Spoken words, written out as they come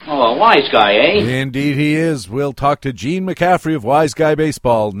Oh, a wise guy, eh? Indeed he is. We'll talk to Gene McCaffrey of Wise Guy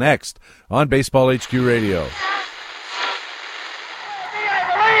Baseball next on Baseball HQ Radio.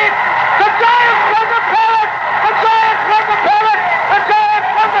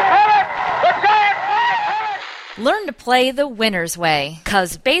 Learn to play the winner's way,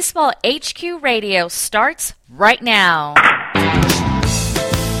 because Baseball HQ Radio starts right now.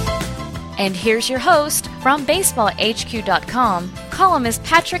 And here's your host from BaseballHQ.com, columnist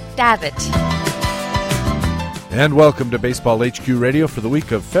Patrick Davitt. And welcome to Baseball HQ Radio for the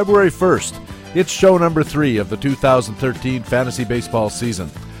week of February 1st. It's show number 3 of the 2013 fantasy baseball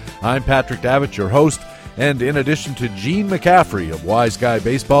season. I'm Patrick Davitt, your host, and in addition to Gene McCaffrey of Wise Guy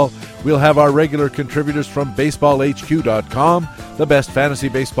Baseball, we'll have our regular contributors from BaseballHQ.com, the best fantasy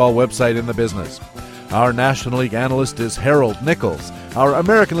baseball website in the business. Our National League analyst is Harold Nichols. Our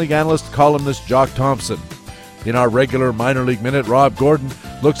American League analyst, columnist Jock Thompson. In our regular minor league minute, Rob Gordon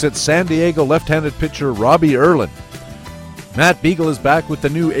looks at San Diego left-handed pitcher Robbie Erlin. Matt Beagle is back with the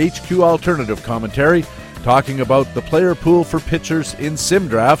new HQ Alternative commentary, talking about the player pool for pitchers in sim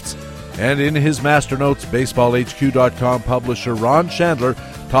drafts. And in his master notes, BaseballHQ.com publisher Ron Chandler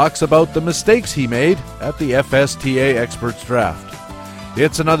talks about the mistakes he made at the FSTA Experts Draft.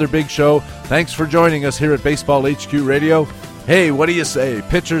 It's another big show. Thanks for joining us here at Baseball HQ Radio. Hey, what do you say?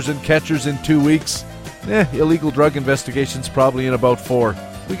 Pitchers and catchers in 2 weeks? Illegal drug investigations probably in about 4.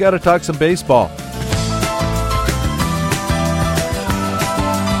 We got to talk some baseball.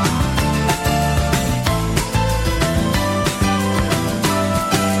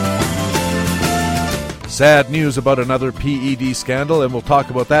 Sad news about another PED scandal, and we'll talk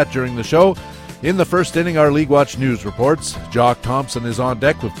about that during the show. In the first inning, our League Watch News reports. Jock Thompson is on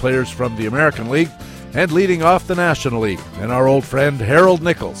deck with players from the American League and leading off the National League, and our old friend Harold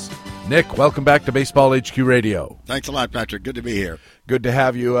Nichols. Nick, welcome back to Baseball HQ Radio. Thanks a lot, Patrick. Good to be here. Good to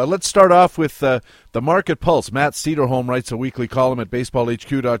have you. Let's start off with the Market Pulse. Matt Cederholm writes a weekly column at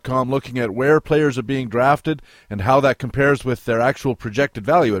BaseballHQ.com looking at where players are being drafted and how that compares with their actual projected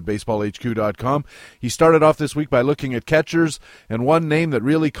value at BaseballHQ.com. He started off this week by looking at catchers, and one name that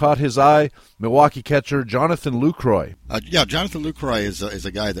really caught his eye, Milwaukee catcher Jonathan Lucroy. Jonathan Lucroy is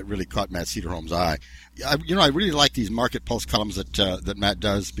a guy that really caught Matt Cederholm's eye. I really like these Market Pulse columns that Matt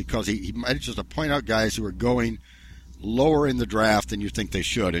does, because he manages to point out guys who are going lower in the draft than you think they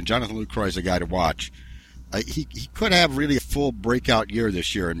should, and Jonathan Lucroy is a guy to watch. He could have really a full breakout year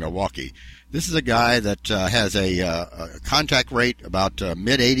this year in Milwaukee. This is a guy that has a contact rate about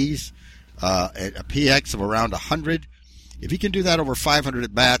mid-80s, a PX of around 100. If he can do that over 500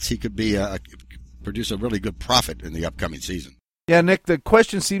 at-bats, he could produce a really good profit in the upcoming season. Yeah, Nick, the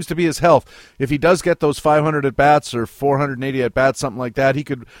question seems to be his health. If he does get those 500 at-bats or 480 at-bats, something like that, he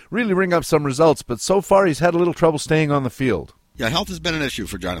could really ring up some results. But so far, he's had a little trouble staying on the field. Yeah, health has been an issue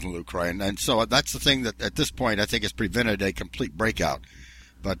for Jonathan Lucroy, and so that's the thing that at this point I think has prevented a complete breakout.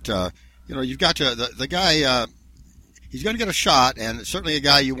 But, you've got to, the guy, he's going to get a shot, and certainly a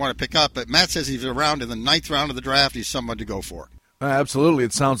guy you want to pick up. But Matt says he's around in the 9th round of the draft. He's someone to go for. Absolutely.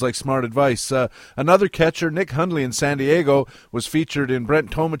 It sounds like smart advice. Another catcher, Nick Hundley in San Diego, was featured in Brent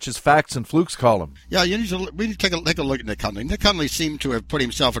Tomich's Facts and Flukes column. Yeah, we need to take a look at Nick Hundley. Nick Hundley seemed to have put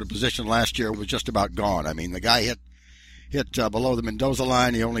himself in a position last year was just about gone. I mean, the guy hit below the Mendoza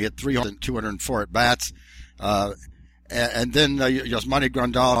line. He only hit 204 at-bats. And then Yasmani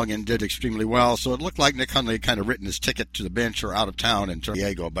Grandal and did extremely well. So it looked like Nick Hundley had kind of written his ticket to the bench or out of town in San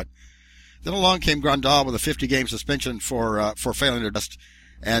Diego. But then along came Grandal with a 50-game suspension for failing to dust,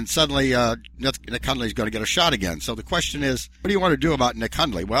 and suddenly Nick Hundley's going to get a shot again. So the question is, what do you want to do about Nick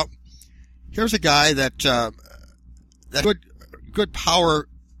Hundley? Well, here's a guy that good power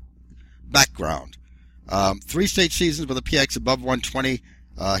background. 3 state seasons with a PX above 120.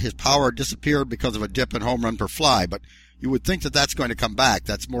 His power disappeared because of a dip in home run per fly, but you would think that that's going to come back.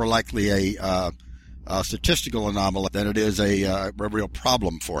 That's more likely a statistical anomaly than it is a real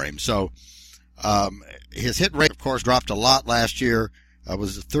problem for him. So his hit rate, of course, dropped a lot last year.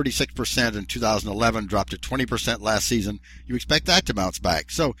 Was 36% in 2011, dropped to 20% last season. You expect that to bounce back.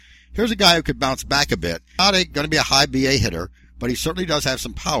 So here's a guy who could bounce back a bit. Not going to be a high BA hitter, but he certainly does have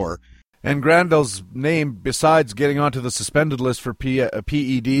some power. And Grandal's name, besides getting onto the suspended list for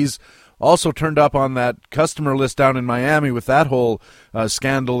PEDs, also turned up on that customer list down in Miami with that whole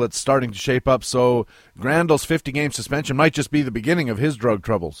scandal that's starting to shape up. So Grandal's 50-game suspension might just be the beginning of his drug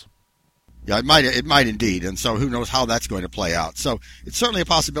troubles. Yeah, it might indeed, and so who knows how that's going to play out. So it's certainly a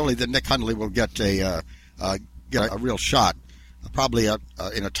possibility that Nick Hundley will get a real shot probably in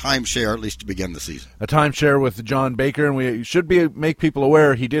a timeshare, at least to begin the season. A timeshare with John Baker, and we should make people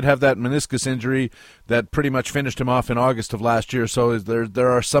aware he did have that meniscus injury that pretty much finished him off in August of last year. So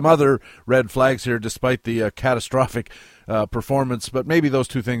there are some other red flags here, despite the catastrophic performance. But maybe those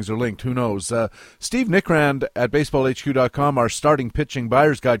two things are linked. Who knows? Steve Nickrand at BaseballHQ.com, our starting pitching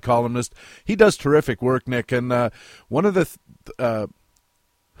buyer's guide columnist, he does terrific work, Nick. And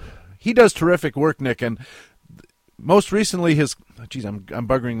he does terrific work, Nick. And most recently, I'm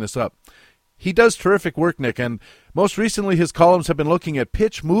buggering this up. He does terrific work, Nick, and most recently his columns have been looking at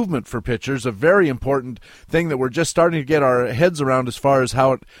pitch movement for pitchers, a very important thing that we're just starting to get our heads around as far as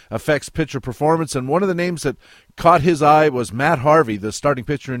how it affects pitcher performance. And one of the names that caught his eye was Matt Harvey, the starting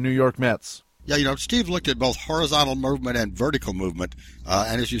pitcher in New York Mets. Yeah, Steve looked at both horizontal movement and vertical movement,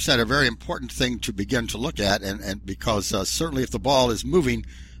 and as you said, a very important thing to begin to look at, and because certainly if the ball is moving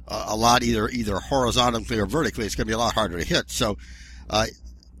a lot, either horizontally or vertically, it's going to be a lot harder to hit. So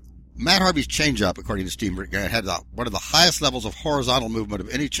Matt Harvey's changeup, according to Steve, had one of the highest levels of horizontal movement of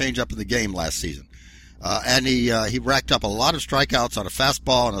any changeup in the game last season. And he racked up a lot of strikeouts on a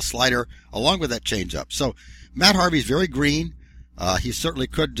fastball and a slider along with that changeup. So Matt Harvey's very green. He certainly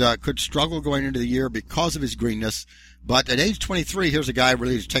could struggle going into the year because of his greenness. But at age 23, here's a guy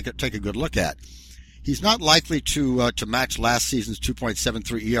really to take a good look at. He's not likely to match last season's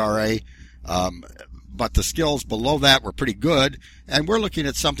 2.73 ERA, but the skills below that were pretty good, and we're looking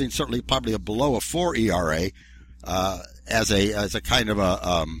at something certainly probably below a 4 ERA as a kind of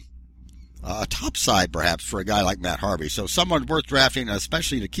a top side perhaps for a guy like Matt Harvey. So someone worth drafting,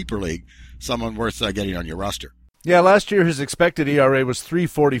 especially in a keeper league, someone worth getting on your roster. Yeah, last year his expected ERA was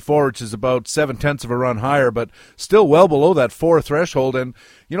 3.44, which is about 0.7 of a run higher, but still well below that 4 threshold. And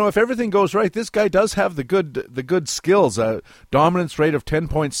if everything goes right, this guy does have the good skills. A dominance rate of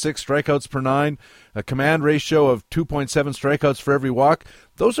 10.6 strikeouts per 9, a command ratio of 2.7 strikeouts for every walk.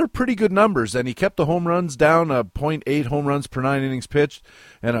 Those are pretty good numbers, and he kept the home runs down, 0.8 home runs per 9 innings pitched,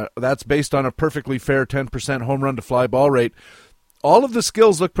 and that's based on a perfectly fair 10% home run to fly ball rate. All of the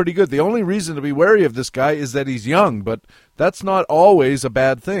skills look pretty good. The only reason to be wary of this guy is that he's young, but that's not always a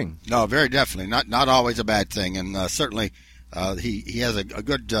bad thing. No, very definitely not always a bad thing, and certainly he has a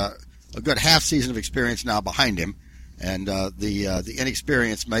good half season of experience now behind him, and the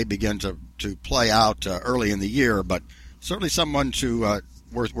inexperience may begin to play out early in the year, but certainly someone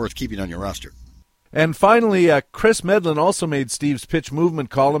worth keeping on your roster. And finally, Chris Medlin also made Steve's pitch movement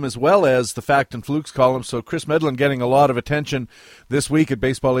column as well as the Fact and Flukes column. So Chris Medlin getting a lot of attention this week at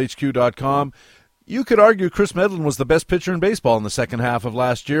BaseballHQ.com. You could argue Chris Medlin was the best pitcher in baseball in the second half of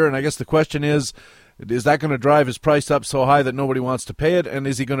last year. And I guess the question is that going to drive his price up so high that nobody wants to pay it? And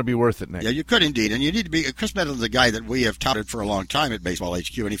is he going to be worth it, Nick? Yeah, you could indeed. And you need to be. Chris Medlin's a guy that we have touted for a long time at Baseball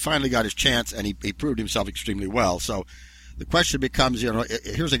HQ. And he finally got his chance, and he proved himself extremely well. So the question becomes,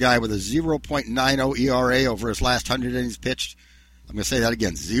 here's a guy with a 0.90 ERA over his last 100 innings pitched. I'm going to say that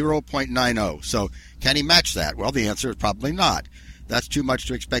again, 0.90. So can he match that? Well, the answer is probably not. That's too much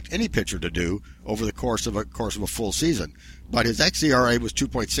to expect any pitcher to do over the course of a full season. But his xERA was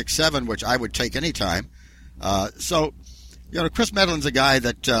 2.67, which I would take any time. So Chris Medlin's a guy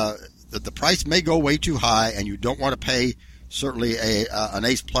that the price may go way too high, and you don't want to pay certainly an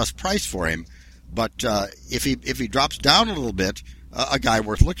ace plus price for him. But if he drops down a little bit, a guy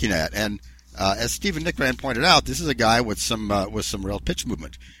worth looking at. And as Stephen Nickrand pointed out, this is a guy with some real pitch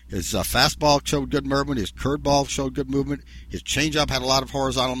movement. His fastball showed good movement. His curveball showed good movement. His changeup had a lot of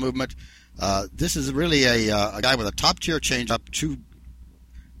horizontal movement. This is really a guy with a top-tier changeup, 2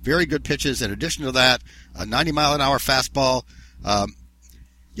 very good pitches. In addition to that, a 90-mile-an-hour fastball.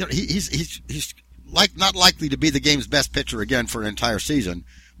 He's not likely to be the game's best pitcher again for an entire season.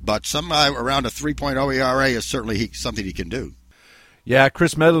 But somehow around a 3.0 ERA is certainly something he can do. Yeah,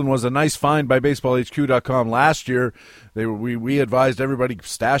 Chris Medlin was a nice find by BaseballHQ.com last year. We advised everybody,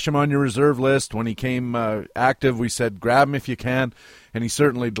 stash him on your reserve list. When he came active, we said grab him if you can, and he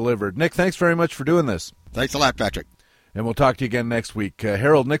certainly delivered. Nick, thanks very much for doing this. Thanks a lot, Patrick. And we'll talk to you again next week.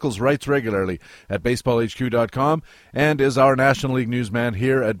 Harold Nichols writes regularly at BaseballHQ.com and is our National League newsman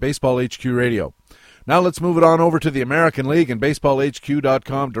here at BaseballHQ Radio. Now let's move it on over to the American League and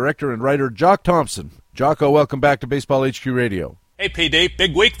BaseballHQ.com director and writer Jock Thompson. Jocko, welcome back to Baseball HQ Radio. Hey, PD,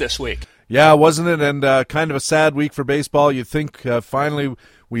 big week this week. Yeah, wasn't it? And kind of a sad week for baseball. You'd think finally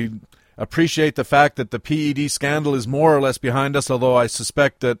we appreciate the fact that the PED scandal is more or less behind us, although I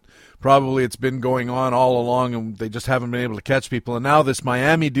suspect that probably it's been going on all along and they just haven't been able to catch people. And now this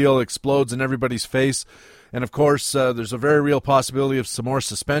Miami deal explodes in everybody's face. And, of course, there's a very real possibility of some more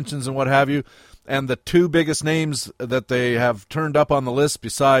suspensions and what have you. And the 2 biggest names that they have turned up on the list,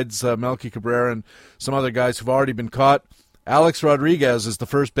 besides Melky Cabrera and some other guys who've already been caught, Alex Rodriguez is the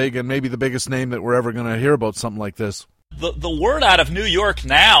first big and maybe the biggest name that we're ever going to hear about something like this. The word out of New York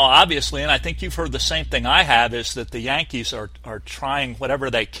now, obviously, and I think you've heard the same thing I have, is that the Yankees are trying whatever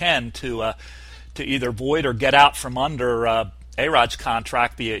they can to either void or get out from under A-Rod's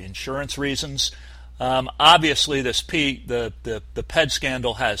contract via insurance reasons. Obviously, the PED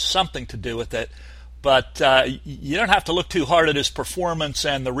scandal has something to do with it, but you don't have to look too hard at his performance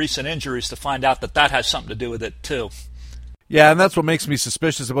and the recent injuries to find out that has something to do with it too. Yeah, and that's what makes me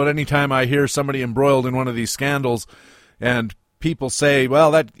suspicious about any time I hear somebody embroiled in one of these scandals. And people say,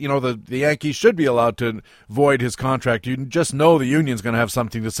 well, that the Yankees should be allowed to void his contract. You just know the union's going to have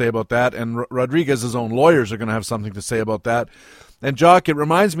something to say about that, and Rodriguez's own lawyers are going to have something to say about that. And, Jock, it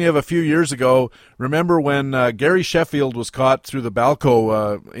reminds me of a few years ago. Remember when Gary Sheffield was caught through the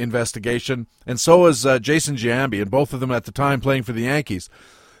Balco investigation, and so was Jason Giambi, and both of them at the time playing for the Yankees.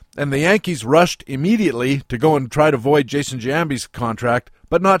 And the Yankees rushed immediately to go and try to void Jason Giambi's contract,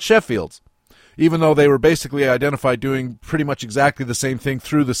 but not Sheffield's, even though they were basically identified doing pretty much exactly the same thing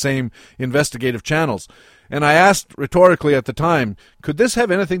through the same investigative channels. And I asked rhetorically at the time, could this have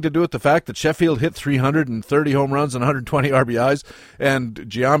anything to do with the fact that Sheffield hit 330 home runs and 120 RBIs, and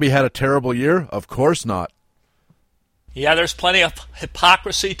Giambi had a terrible year? Of course not. Yeah, there's plenty of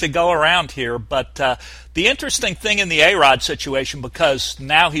hypocrisy to go around here, but the interesting thing in the A-Rod situation, because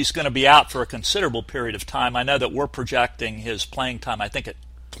now he's going to be out for a considerable period of time, I know that we're projecting his playing time, I think, at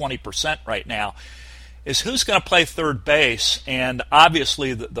 20% right now, is who's going to play third base. And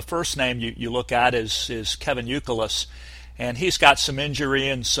obviously the first name you look at is Kevin Youkilis, and he's got some injury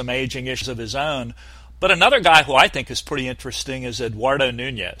and some aging issues of his own. But another guy who I think is pretty interesting is Eduardo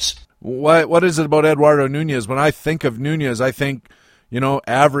Nunez. What is it about Eduardo Nunez? When I think of Nunez, I think,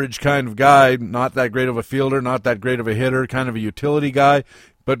 average kind of guy, not that great of a fielder, not that great of a hitter, kind of a utility guy,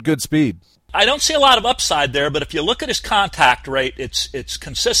 but good speed. I don't see a lot of upside there, but if you look at his contact rate, it's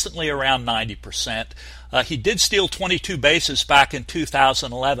consistently around 90%. He did steal 22 bases back in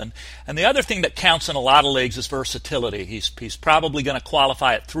 2011. And the other thing that counts in a lot of leagues is versatility. He's probably going to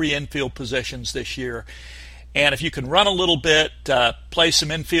qualify at 3 infield positions this year. And if you can run a little bit, play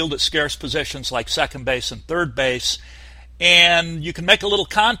some infield at scarce positions like second base and third base, and you can make a little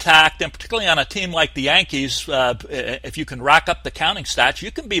contact, and particularly on a team like the Yankees, if you can rack up the counting stats,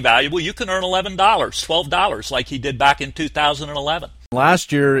 you can be valuable. You can earn $11, $12 like he did back in 2011.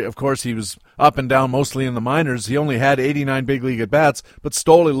 Last year, of course, he was up and down mostly in the minors. He only had 89 big league at-bats, but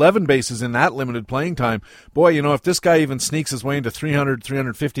stole 11 bases in that limited playing time. Boy, if this guy even sneaks his way into 300,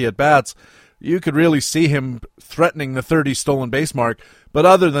 350 at-bats, you could really see him threatening the 30 stolen base mark. But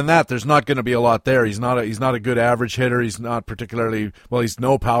other than that, there's not going to be a lot there. He's not a good average hitter. He's not particularly, he's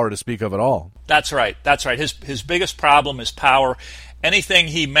no power to speak of at all. That's right. His biggest problem is power. Anything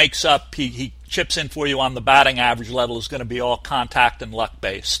he makes up, he chips in for you on the batting average level is going to be all contact and luck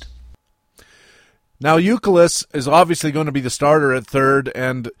based. Now, Youkilis is obviously going to be the starter at third,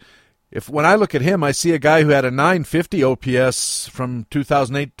 and when I look at him, I see a guy who had a 950 OPS from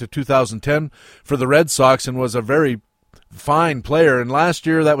 2008 to 2010 for the Red Sox and was a very fine player. And last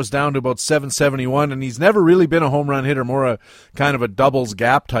year that was down to about 771, and he's never really been a home run hitter, more a kind of a doubles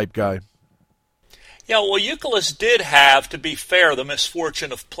gap type guy. Yeah, well, Youkilis did have, to be fair, the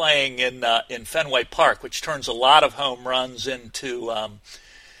misfortune of playing in Fenway Park, which turns a lot of home runs into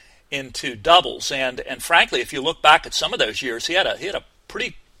doubles. And frankly, if you look back at some of those years, he had a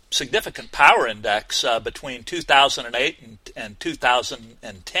pretty significant power index between 2008 and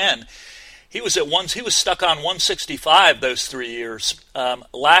 2010. He was stuck on 165 those 3 years.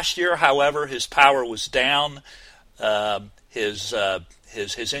 Last year, however, his power was down. His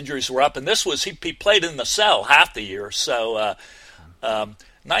injuries were up, and he played in the cell half the year. So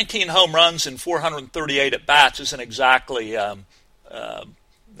 19 home runs and 438 at bats isn't exactly a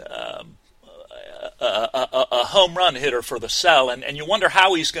home run hitter for the cell, and you wonder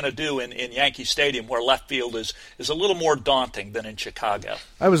how he's going to do in Yankee Stadium, where left field is a little more daunting than in Chicago.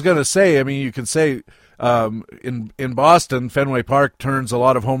 I was going to say, you can say in Boston, Fenway Park turns a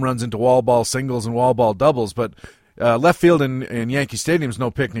lot of home runs into wall ball singles and wall ball doubles, but left field in Yankee Stadium is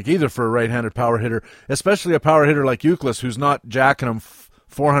no picnic either for a right-handed power hitter, especially a power hitter like Youkilis, who's not jacking them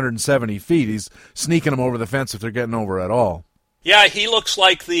 470 feet. He's sneaking them over the fence if they're getting over at all. Yeah, he looks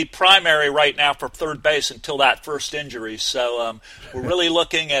like the primary right now for third base until that first injury. So we're really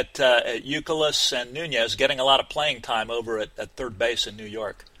looking at Youkilis and Nunez getting a lot of playing time over at third base in New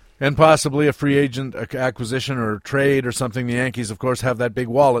York. And possibly a free agent acquisition or trade or something. The Yankees, of course, have that big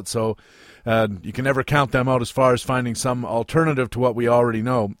wallet, so you can never count them out as far as finding some alternative to what we already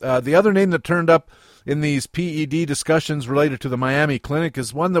know. The other name that turned up in these PED discussions related to the Miami Clinic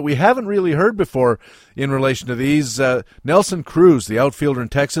is one that we haven't really heard before in relation to these. Nelson Cruz, the outfielder in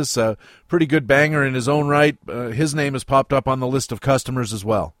Texas, a pretty good banger in his own right. His name has popped up on the list of customers as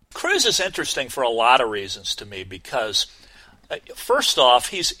well. Cruz is interesting for a lot of reasons to me because, first off,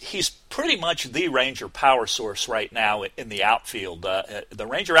 he's pretty much the Ranger power source right now in the outfield. The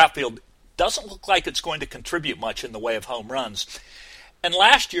Ranger outfield doesn't look like it's going to contribute much in the way of home runs. And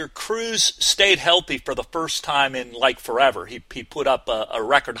last year, Cruz stayed healthy for the first time in like forever. He put up a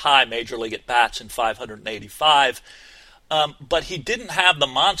record high major league at bats in 585. But he didn't have the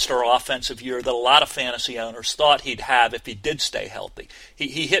monster offensive year that a lot of fantasy owners thought he'd have if he did stay healthy.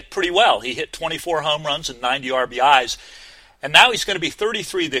 He hit pretty well. He hit 24 home runs and 90 RBIs. And now he's going to be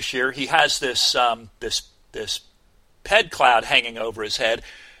 33 this year. He has this ped cloud hanging over his head.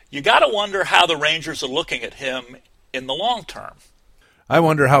 You got to wonder how the Rangers are looking at him in the long term. I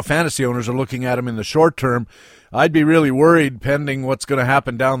wonder how fantasy owners are looking at him in the short term. I'd be really worried pending what's going to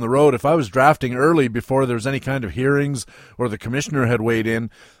happen down the road. If I was drafting early before there was any kind of hearings or the commissioner had weighed in,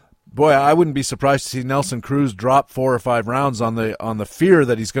 boy, I wouldn't be surprised to see Nelson Cruz drop 4 or 5 rounds on the fear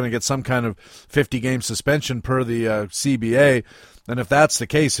that he's going to get some kind of 50-game suspension per the CBA. And if that's the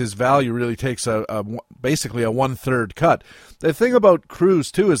case, his value really takes basically a 1/3 cut. The thing about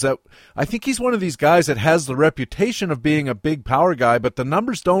Cruz, too, is that I think he's one of these guys that has the reputation of being a big power guy, but the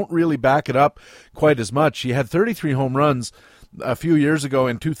numbers don't really back it up quite as much. He had 33 home runs a few years ago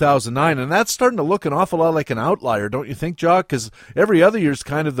in 2009, and that's starting to look an awful lot like an outlier, don't you think, Jock? Because every other year's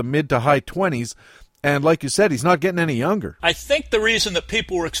kind of the mid to high 20s. And like you said, he's not getting any younger. I think the reason that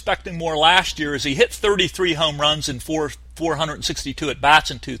people were expecting more last year is he hit 33 home runs in 462 at-bats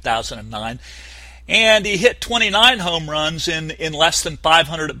in 2009, and he hit 29 home runs in less than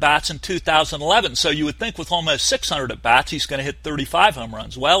 500 at-bats in 2011. So you would think with almost 600 at-bats, he's going to hit 35 home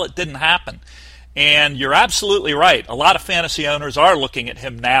runs. Well, it didn't happen. And you're absolutely right. A lot of fantasy owners are looking at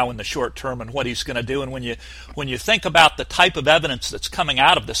him now in the short term and what he's going to do. And when you think about the type of evidence that's coming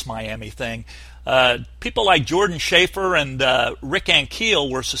out of this Miami thing, people like Jordan Schaefer and Rick Ankiel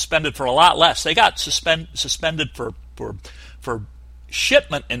were suspended for a lot less. They got suspended for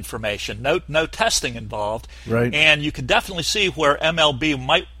shipment information, no testing involved. Right. And you could definitely see where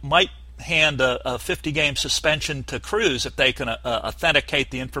MLB might hand a 50-game suspension to Cruz if they can authenticate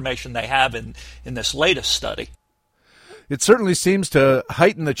the information they have in this latest study. It certainly seems to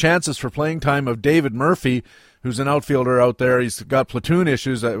heighten the chances for playing time of David Murphy, who's an outfielder out there. He's got platoon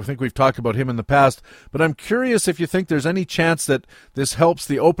issues. I think we've talked about him in the past. But I'm curious if you think there's any chance that this helps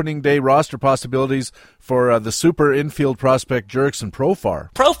the opening day roster possibilities for the super infield prospect Jurickson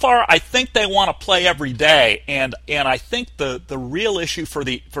Profar. Profar, I think they want to play every day, and I think the real issue for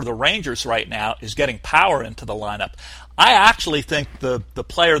the Rangers right now is getting power into the lineup. I actually think the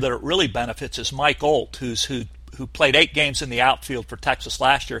player that it really benefits is Mike Olt, who played 8 games in the outfield for Texas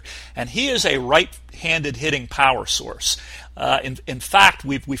last year, and he is a right-handed hitting power source. In fact,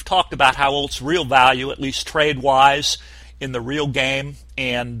 we've talked about how Olt's real value, at least trade-wise, in the real game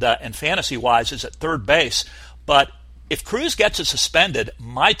and fantasy-wise, is at third base. But if Cruz gets it suspended,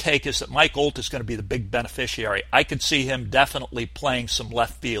 my take is that Mike Olt is going to be the big beneficiary. I could see him definitely playing some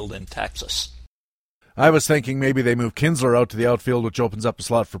left field in Texas. I was thinking maybe they move Kinsler out to the outfield, which opens up a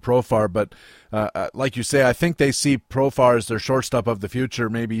slot for Profar. But like you say, I think they see Profar as their shortstop of the future,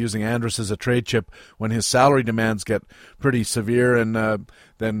 maybe using Andrus as a trade chip when his salary demands get pretty severe, and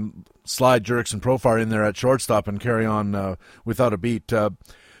then slide Jurickson Profar in there at shortstop and carry on without a beat.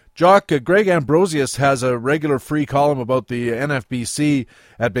 Jock, Greg Ambrosius has a regular free column about the NFBC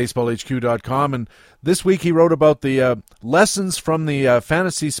at BaseballHQ.com, and this week he wrote about the lessons from the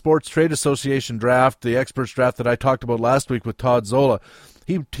Fantasy Sports Trade Association draft, the experts draft that I talked about last week with Todd Zola.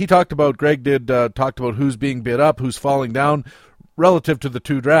 He talked about, Greg did, talked about who's being bid up, who's falling down relative to the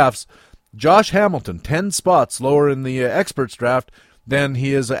two drafts. Josh Hamilton, 10 spots lower in the experts draft than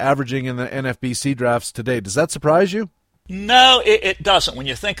he is averaging in the NFBC drafts today. Does that surprise you? No, it doesn't. When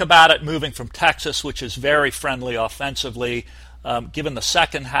you think about it, moving from Texas, which is very friendly offensively, given the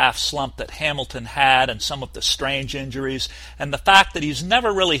second half slump that Hamilton had and some of the strange injuries, and the fact that he's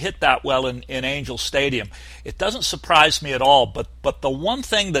never really hit that well in Angel Stadium, it doesn't surprise me at all. But the one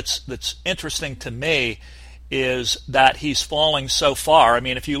thing that's interesting to me is that he's falling so far. I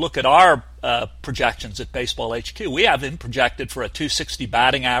mean, if you look at our projections at Baseball HQ, we have him projected for a .260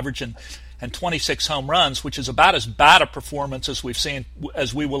 batting average and 26 home runs, which is about as bad a performance as we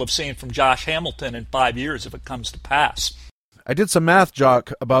will have seen from Josh Hamilton in 5 years if it comes to pass. I did some math,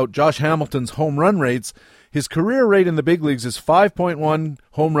 Jock, about Josh Hamilton's home run rates. His career rate in the big leagues is 5.1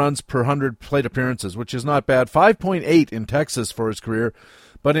 home runs per 100 plate appearances, which is not bad. 5.8 in Texas for his career.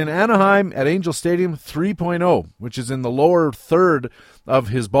 But in Anaheim at Angel Stadium, 3.0, which is in the lower third of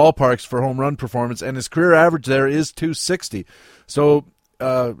his ballparks for home run performance, and his career average there is 260. So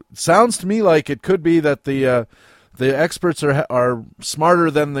sounds to me like it could be that the experts are smarter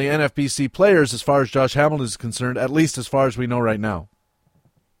than the NFBC players as far as Josh Hamilton is concerned, at least as far as we know right now.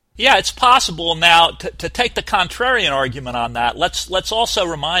 Yeah, it's possible. Now, to take the contrarian argument on that, let's also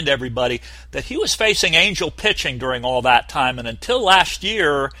remind everybody that he was facing Angel pitching during all that time, and until last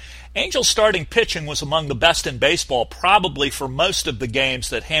year, Angel starting pitching was among the best in baseball, probably for most of the games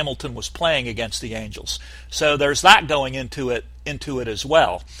that Hamilton was playing against the Angels. So there's that going into it as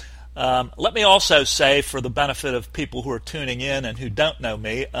well. Let me also say, for the benefit of people who are tuning in and who don't know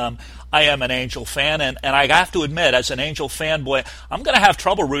me, I am an Angel fan, and I have to admit, as an Angel fanboy, I'm going to have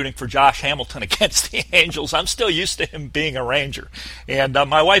trouble rooting for Josh Hamilton against the Angels. I'm still used to him being a Ranger, and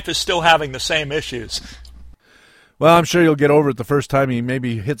my wife is still having the same issues. Well, I'm sure you'll get over it the first time he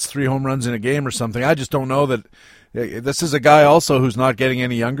maybe hits 3 home runs in a game or something. I just don't know that. This is a guy also who's not getting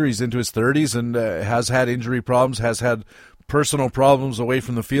any younger. He's into his 30s and has had injury problems, has had personal problems away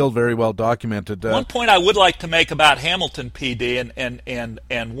from the field, very well documented. One point I would like to make about Hamilton, PD,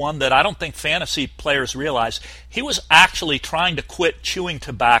 and one that I don't think fantasy players realize, he was actually trying to quit chewing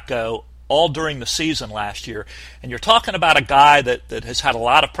tobacco all during the season last year. And you're talking about a guy that has had a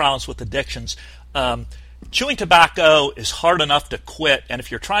lot of problems with addictions. Chewing tobacco is hard enough to quit, and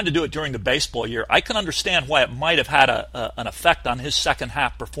if you're trying to do it during the baseball year, I can understand why it might have had an effect on his second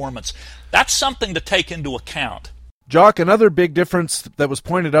half performance. That's something to take into account. Jock, another big difference that was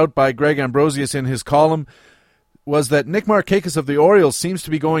pointed out by Greg Ambrosius in his column was that Nick Markakis of the Orioles seems to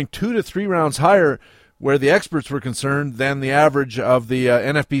be going 2 to 3 rounds higher where the experts were concerned than the average of the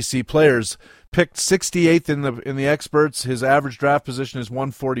NFBC players. Picked 68th in the experts. His average draft position is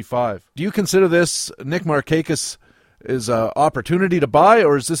 145. Do you consider this Nick Markakis is an opportunity to buy,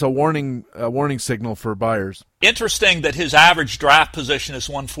 or is this a warning signal for buyers? Interesting that his average draft position is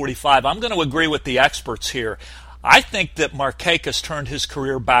 145. I'm going to agree with the experts here. I think that Markakis turned his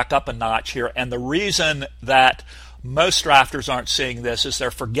career back up a notch here, and the reason that most drafters aren't seeing this is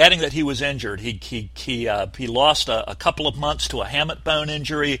they're forgetting that he was injured. He lost a couple of months to a hamate bone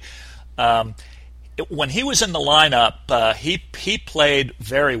injury. When he was in the lineup, he played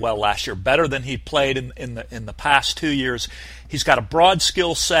very well last year, better than he'd played in the past 2 years. He's got a broad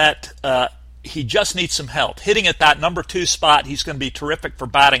skill set. He just needs some help. Hitting at that number 2 spot, he's going to be terrific for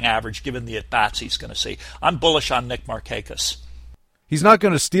batting average given the at-bats he's going to see. I'm bullish on Nick Markakis. He's not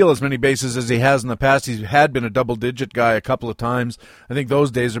going to steal as many bases as he has in the past. He had been a double-digit guy a couple of times. I think those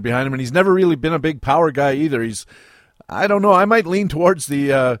days are behind him, and he's never really been a big power guy either. I don't know, I might lean towards the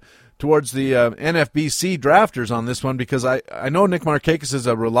NFBC drafters on this one because I know Nick Markakis is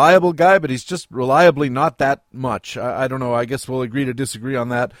a reliable guy, but he's just reliably not that much. I don't know. I guess we'll agree to disagree on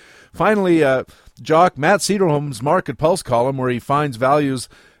that. Finally, Jock, Matt Cederholm's Market Pulse column, where he finds values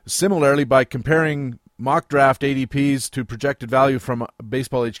similarly by comparing mock draft ADPs to projected value from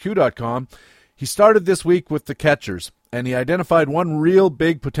BaseballHQ.com. He started this week with the catchers, and he identified one real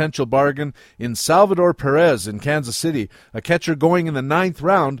big potential bargain in Salvador Perez in Kansas City, a catcher going in the 9th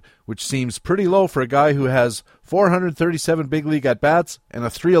round, which seems pretty low for a guy who has 437 big league at-bats and a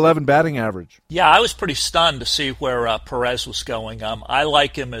 .311 batting average. Yeah, I was pretty stunned to see where Perez was going. I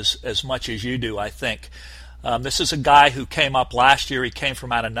like him as much as you do, I think. This is a guy who came up last year. He came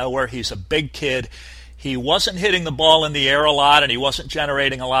from out of nowhere. He's a big kid. He wasn't hitting the ball in the air a lot, and he wasn't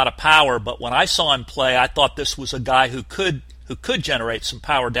generating a lot of power. But when I saw him play, I thought this was a guy who could generate some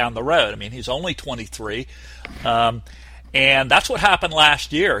power down the road. I mean, he's only 23, and that's what happened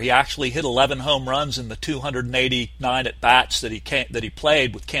last year. He actually hit 11 home runs in the 289 at bats that he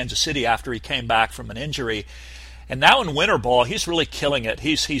played with Kansas City after he came back from an injury. And now in winter ball, he's really killing it.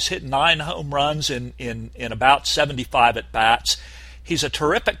 He's hit 9 home runs in about 75 at bats. He's a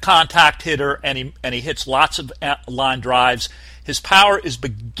terrific contact hitter, and he hits lots of line drives. His power is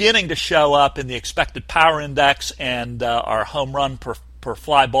beginning to show up in the expected power index and our home run per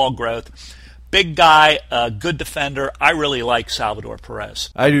fly ball growth. Big guy, good defender. I really like Salvador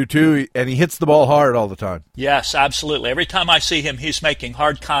Perez. I do too, and he hits the ball hard all the time. Yes, absolutely. Every time I see him, he's making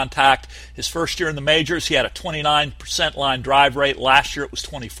hard contact. His first year in the majors, he had a 29% line drive rate. Last year, it was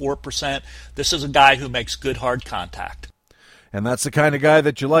 24%. This is a guy who makes good hard contact. And that's the kind of guy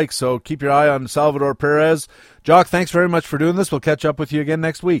that you like, so keep your eye on Salvador Perez. Jock, thanks very much for doing this. We'll catch up with you again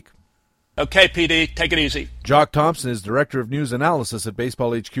next week. Okay, PD, take it easy. Jock Thompson is Director of News Analysis at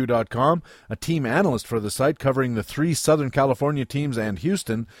BaseballHQ.com, a team analyst for the site covering the 3 Southern California teams and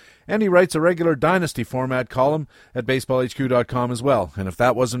Houston, and he writes a regular Dynasty format column at BaseballHQ.com as well. And if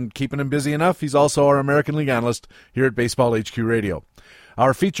that wasn't keeping him busy enough, he's also our American League analyst here at Baseball HQ Radio.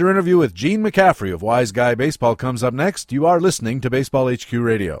 Our feature interview with Gene McCaffrey of Wise Guy Baseball comes up next. You are listening to Baseball HQ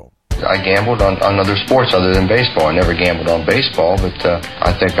Radio. I gambled on other sports other than baseball. I never gambled on baseball, but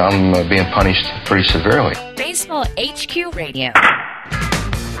I think I'm being punished pretty severely. Baseball HQ Radio.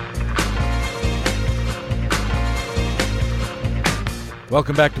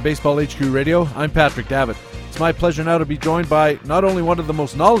 Welcome back to Baseball HQ Radio. I'm Patrick Davitt. It's my pleasure now to be joined by not only one of the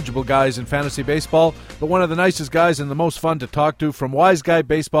most knowledgeable guys in fantasy baseball, but one of the nicest guys and the most fun to talk to from Wise Guy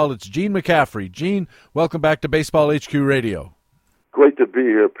Baseball. It's Gene McCaffrey. Gene, welcome back to Baseball HQ Radio. Great to be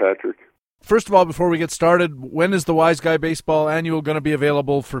here, Patrick. First of all, before we get started, when is the Wise Guy Baseball Annual going to be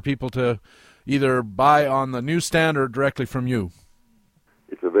available for people to either buy on the newsstand or directly from you?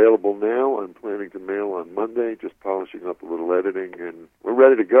 It's available now. I'm planning to mail on Monday, just polishing up a little editing, and we're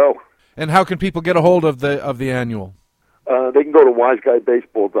ready to go. And how can people get a hold of the annual? They can go to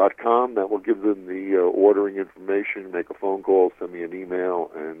wiseguybaseball.com. That will give them the ordering information, make a phone call, send me an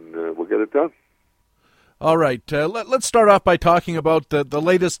email, and we'll get it done. All right. Let's start off by talking about the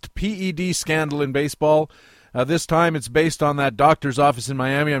latest PED scandal in baseball. This time it's based on that doctor's office in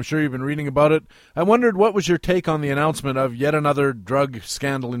Miami. I'm sure you've been reading about it. I wondered, what was your take on the announcement of yet another drug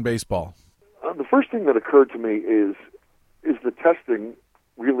scandal in baseball? The first thing that occurred to me is the testing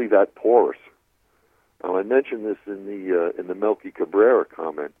really that porous? I mentioned this in the Melky Cabrera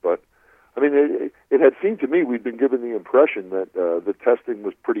comment, but I mean, it had seemed to me we'd been given the impression that the testing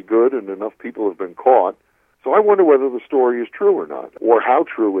was pretty good and enough people have been caught. So I wonder whether the story is true or not, or how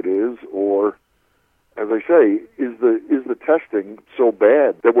true it is, or, as I say, is the testing so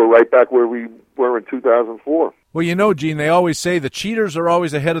bad that we're right back where we were in 2004? Well, you know, Gene, they always say the cheaters are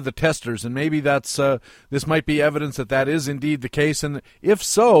always ahead of the testers, and maybe that's this might be evidence that is indeed the case. And if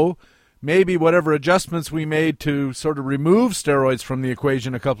so, maybe whatever adjustments we made to sort of remove steroids from the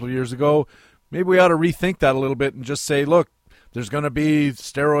equation a couple of years ago, maybe we ought to rethink that a little bit and just say, look, there's going to be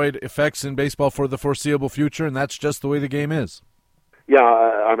steroid effects in baseball for the foreseeable future, and that's just the way the game is. Yeah,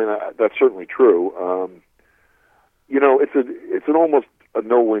 I mean, that's certainly true. You know, it's an almost a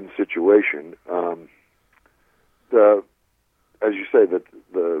no-win situation. As you say, that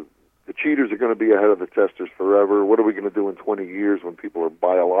the cheaters are going to be ahead of the testers forever. What are we going to do in 20 years when people are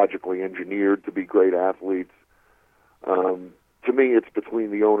biologically engineered to be great athletes? To me, it's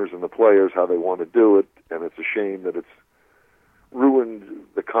between the owners and the players how they want to do it, and it's a shame that it's ruined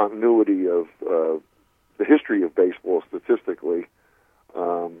the continuity of the history of baseball statistically.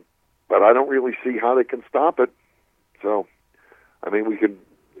 But I don't really see how they can stop it. So, I mean,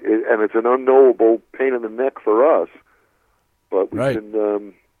 and it's an unknowable pain in the neck for us, but we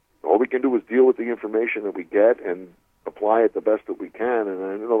can, all we can do is deal with the information that we get and apply it the best that we can. And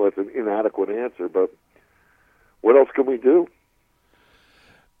I know that's an inadequate answer, but what else can we do?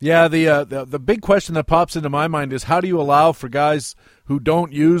 Yeah, the big question that pops into my mind is, how do you allow for guys who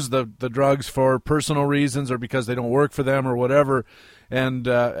don't use the drugs for personal reasons or because they don't work for them or whatever, and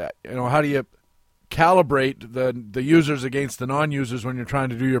how do you calibrate the users against the non-users when you're trying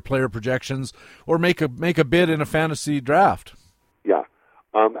to do your player projections or make a bid in a fantasy draft? Yeah,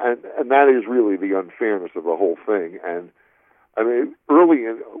 and that is really the unfairness of the whole thing. And I mean,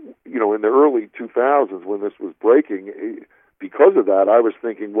 in the early 2000s when this was breaking. Because of that, I was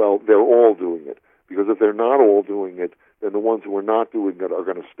thinking, well, they're all doing it. Because if they're not all doing it, then the ones who are not doing it are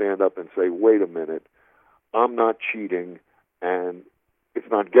going to stand up and say, wait a minute, I'm not cheating, and it's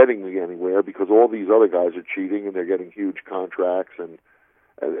not getting me anywhere because all these other guys are cheating and they're getting huge contracts. And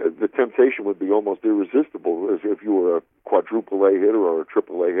the temptation would be almost irresistible as if you were a quadruple A hitter or a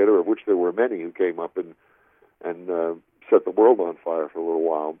triple A hitter, of which there were many who came up and set the world on fire for a little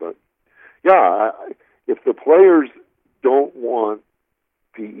while. But, yeah, if the players don't want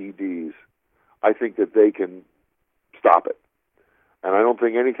PEDs, I think that they can stop it. And I don't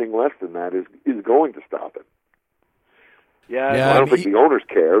think anything less than that is going to stop it. I don't think the owners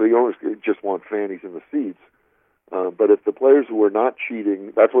care. The owners just want fannies in the seats. But if the players who are not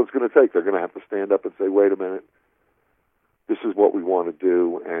cheating, that's what it's going to take. They're going to have to stand up and say, wait a minute, this is what we want to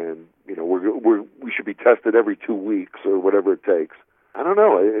do, and we should be tested every 2 weeks or whatever it takes. I don't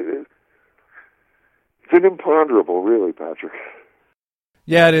know. It's an imponderable, really, Patrick.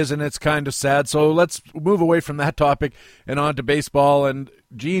 Yeah, it is, and it's kind of sad. So let's move away from that topic and on to baseball. And,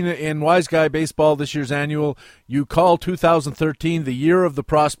 Gene, in Wise Guy Baseball, this year's annual, you call 2013 the year of the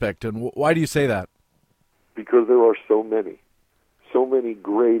prospect. And why do you say that? Because there are so many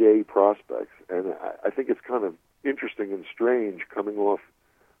grade A prospects. And I think it's kind of interesting and strange coming off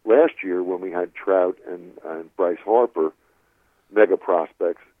last year when we had Trout and Bryce Harper, mega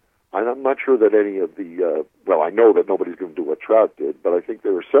prospects. I'm not sure that any of the, I know that nobody's going to do what Trout did, but I think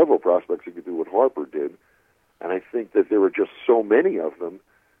there are several prospects who could do what Harper did. And I think that there are just so many of them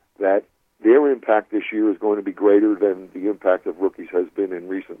that their impact this year is going to be greater than the impact of rookies has been in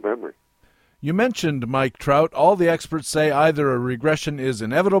recent memory. You mentioned Mike Trout. All the experts say either a regression is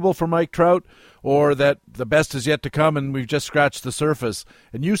inevitable for Mike Trout or that the best is yet to come and we've just scratched the surface.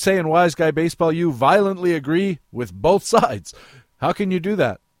 And you say in Wise Guy Baseball you violently agree with both sides. How can you do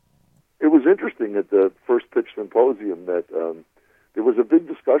that? It was interesting at the first pitch symposium that there was a big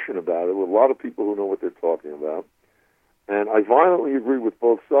discussion about it with a lot of people who know what they're talking about. And I violently agree with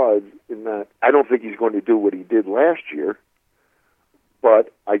both sides in that I don't think he's going to do what he did last year.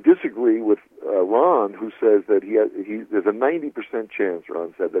 But I disagree with Ron, who says that there's a 90% chance,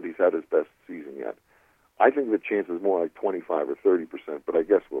 Ron said, that he's had his best season yet. I think the chance is more like 25 or 30%, but I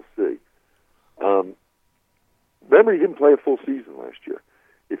guess we'll see. Remember, he didn't play a full season last year.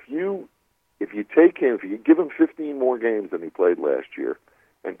 If you give him 15 more games than he played last year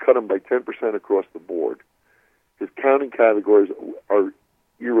and cut him by 10% across the board, his counting categories are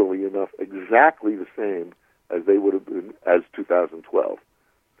eerily enough exactly the same as they would have been as 2012.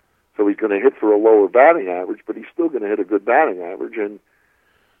 So he's going to hit for a lower batting average, but he's still going to hit a good batting average, and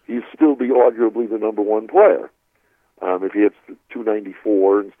he'll still be arguably the number one player if he hits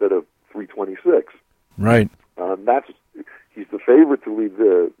 294 instead of 326. Right. He's the favorite to lead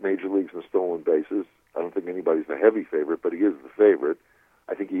the major leagues in stolen bases. I don't think anybody's the heavy favorite, but he is the favorite.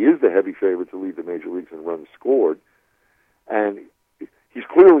 I think he is the heavy favorite to lead the major leagues in runs scored, and he's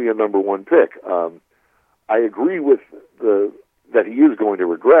clearly a number one pick. I agree with that he is going to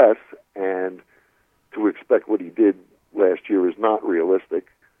regress, and to expect what he did last year is not realistic.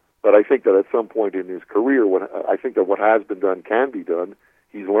 But I think that at some point in his career, I think that what has been done can be done.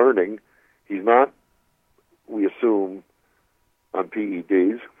 He's learning. He's not, we assume, on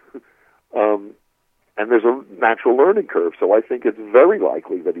PEDs. And there's a natural learning curve. So I think it's very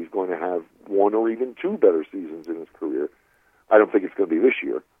likely that he's going to have one or even two better seasons in his career. I don't think it's going to be this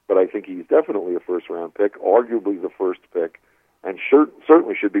year, but I think he's definitely a first-round pick, arguably the first pick, and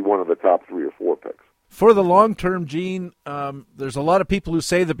certainly should be one of the top 3 or 4 picks. For the long term, Gene, there's a lot of people who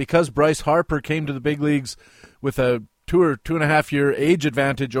say that because Bryce Harper came to the big leagues with a 2 or 2.5 year age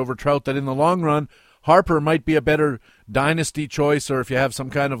advantage over Trout, that in the long run, Harper might be a better dynasty choice, or if you have some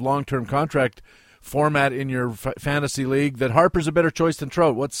kind of long-term contract format in your fantasy league, that Harper's a better choice than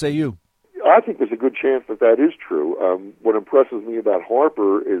Trout. What say you? I think there's a good chance that that is true. What impresses me about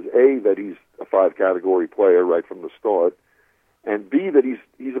Harper is A, that he's a 5-category player right from the start, and B, that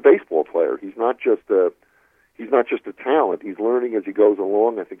he's a baseball player. He's not just a talent. He's learning as he goes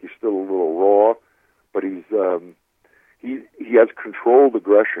along. I think he's still a little raw, but he has controlled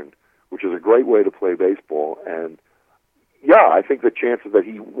aggression, which is a great way to play baseball. And yeah, I think the chances that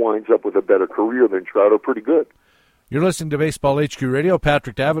he winds up with a better career than Trout are pretty good. You're listening to Baseball HQ Radio.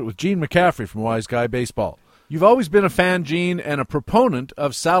 Patrick Davitt with Gene McCaffrey from Wise Guy Baseball. You've always been a fan, Gene, and a proponent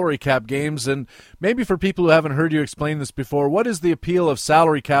of salary cap games, and maybe for people who haven't heard you explain this before, what is the appeal of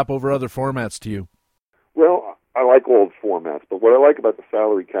salary cap over other formats to you? Well, I like all formats, but what I like about the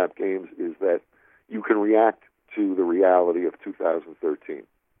salary cap games is that you can react to the reality of 2013.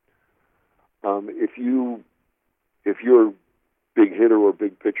 If your big hitter or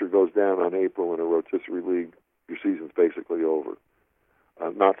big pitcher goes down on April in a rotisserie league, your season's basically over.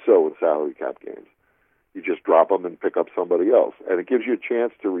 Not so in salary cap games. You just drop them and pick up somebody else. And it gives you a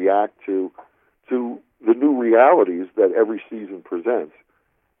chance to react to the new realities that every season presents.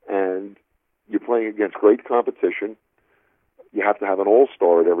 And you're playing against great competition. You have to have an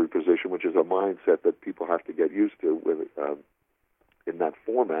all-star at every position, which is a mindset that people have to get used to in that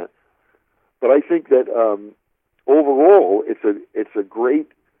format. But I think that overall, it's a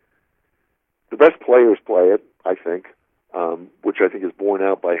great. The best players play it, I think, which I think is borne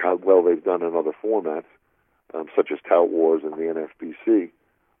out by how well they've done in other formats, such as Tout Wars and the NFBC.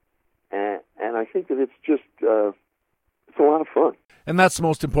 And I think that it's just it's a lot of fun. And that's the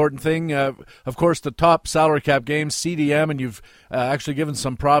most important thing. Of course, the top salary cap games, CDM, and you've actually given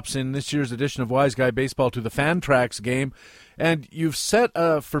some props in this year's edition of Wise Guy Baseball to the Fantrax game. And you've set,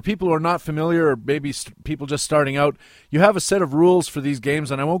 for people who are not familiar or maybe people just starting out, you have a set of rules for these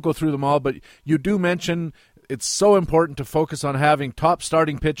games, and I won't go through them all, but you do mention it's so important to focus on having top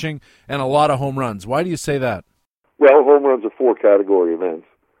starting pitching and a lot of home runs. Why do you say that? Well, home runs are 4-category events.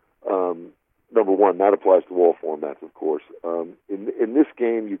 Number one, that applies to all formats, of course. In this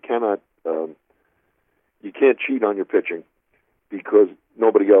game, you can't cheat on your pitching because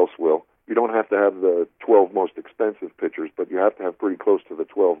nobody else will. You don't have to have the 12 most expensive pitchers, but you have to have pretty close to the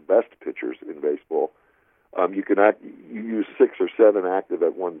 12 best pitchers in baseball. You use 6 or 7 active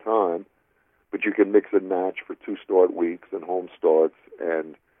at one time, but you can mix and match for 2 start weeks and home starts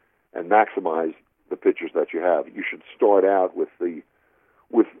and maximize the pitchers that you have. You should start out with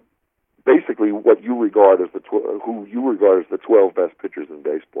basically what you regard as who you regard as the 12 best pitchers in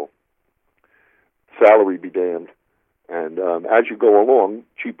baseball. Salary be damned. And as you go along,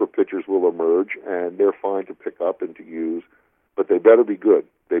 cheaper pitchers will emerge, and they're fine to pick up and to use, but they better be good.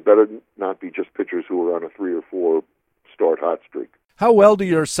 They better not be just pitchers who are on a 3 or 4 start hot streak. How well do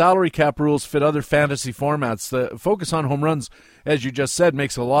your salary cap rules fit other fantasy formats? The focus on home runs, as you just said,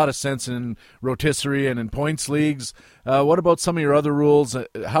 makes a lot of sense in rotisserie and in points leagues. What about some of your other rules?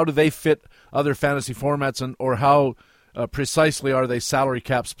 How do they fit other fantasy formats, or how precisely are they salary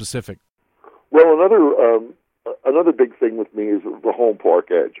cap specific? Well, another big thing with me is the home park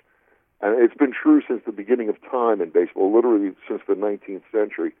edge. And it's been true since the beginning of time in baseball, literally since the 19th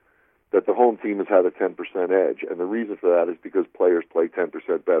century, that the home team has had a 10% edge. And the reason for that is because players play 10%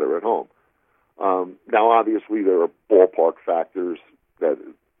 better at home. Now, obviously, there are ballpark factors that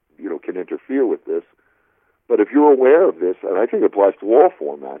can interfere with this. But if you're aware of this, and I think it applies to all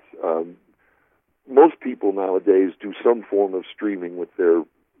formats, most people nowadays do some form of streaming with their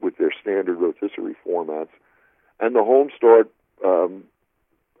standard rotisserie formats, and the home start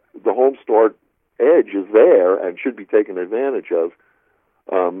edge is there and should be taken advantage of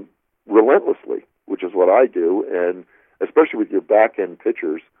relentlessly, which is what I do, and especially with your back end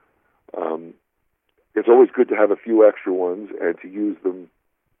pitchers, it's always good to have a few extra ones and to use them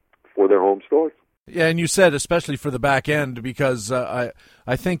for their home starts. Yeah, and you said especially for the back end, because I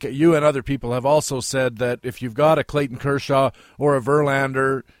think you and other people have also said that if you've got a Clayton Kershaw or a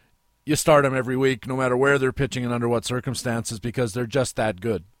Verlander, you start them every week, no matter where they're pitching and under what circumstances, because they're just that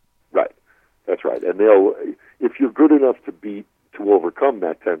good. Right, that's right. And if you're good enough to overcome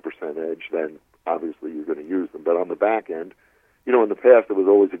that 10% edge, then obviously you're going to use them. But on the back end, in the past it was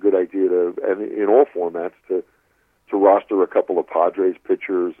always a good idea and in all formats, to roster a couple of Padres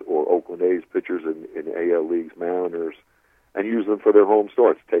pitchers or Oakland A's pitchers in AL leagues, Mariners, and use them for their home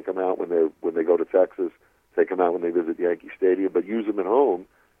starts. Take them out when they go to Texas, take them out when they visit Yankee Stadium, but use them at home.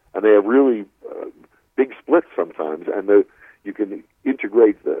 And they have really big splits sometimes, and you can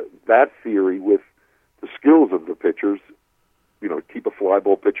integrate that theory with the skills of the pitchers. Keep a fly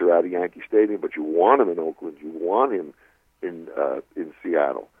ball pitcher out of Yankee Stadium, but you want him in Oakland, you want him in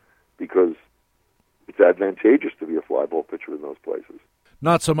Seattle, because it's advantageous to be a fly ball pitcher in those places.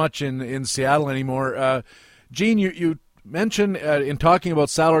 Not so much in Seattle anymore. Gene, you mentioned in talking about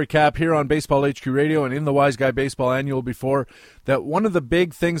salary cap here on Baseball HQ Radio and in the Wise Guy Baseball Annual before, that one of the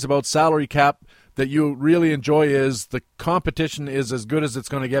big things about salary cap that you really enjoy is the competition is as good as it's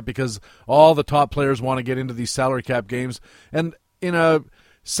going to get, because all the top players want to get into these salary cap games. And in a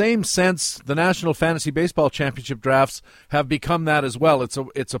same sense, the National Fantasy Baseball Championship drafts have become that as well.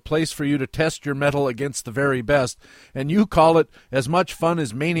 It's a place for you to test your mettle against the very best, and you call it as much fun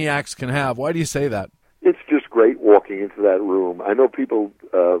as maniacs can have. Why do you say that? It's just great walking into that room. I know people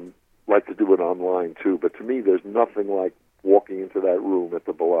like to do it online too, but to me there's nothing like walking into that room at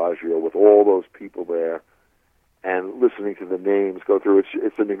the Bellagio with all those people there and listening to the names go through.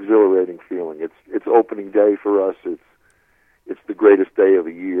 It's an exhilarating feeling. It's opening day for us. It's the greatest day of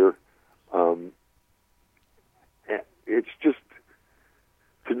the year. It's just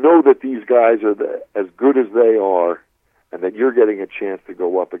to know that these guys are as good as they are, and that you're getting a chance to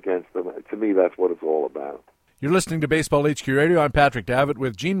go up against them. To me, that's what it's all about. You're listening to Baseball HQ Radio. I'm Patrick Davitt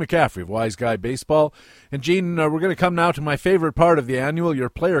with Gene McCaffrey of Wise Guy Baseball. And Gene, we're going to come now to my favorite part of the annual, your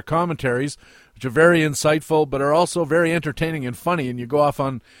player commentaries, which are very insightful but are also very entertaining and funny, and you go off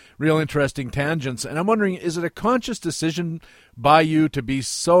on real interesting tangents. And I'm wondering, is it a conscious decision by you to be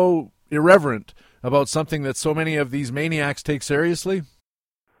so irreverent about something that so many of these maniacs take seriously?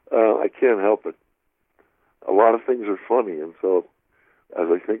 I can't help it. A lot of things are funny, and so as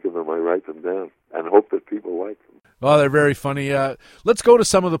I think of them, I write them down and hope that people like them. Oh, they're very funny. Let's go to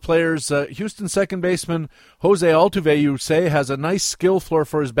some of the players. Houston second baseman Jose Altuve, you say, has a nice skill floor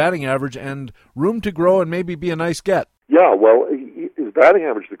for his batting average and room to grow and maybe be a nice get. Yeah, well, his batting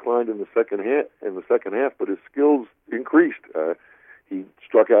average declined in the second half, but his skills increased. He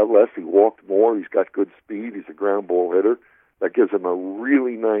struck out less. He walked more. He's got good speed. He's a ground ball hitter. That gives him a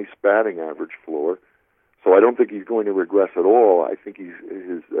really nice batting average floor. So I don't think he's going to regress at all. I think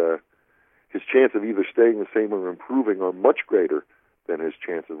his chance of either staying the same or improving are much greater than his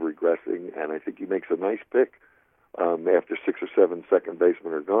chance of regressing, and I think he makes a nice pick after 6 or 7 second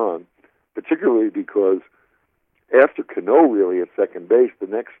basemen are gone, particularly because after Cano really at second base,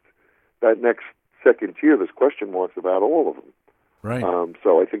 that next second tier, there's question marks about all of them. Right.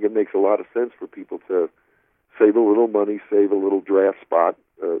 So I think it makes a lot of sense for people to save a little money, save a little draft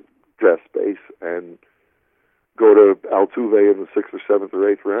space, and go to Altuve in the 6th or 7th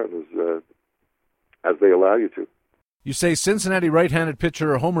or 8th round as they allow you to. You say Cincinnati right-handed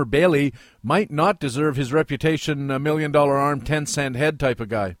pitcher Homer Bailey might not deserve his reputation, $1 million arm, 10-cent head type of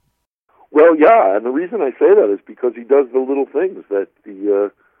guy. Well, yeah, and the reason I say that is because he does the little things that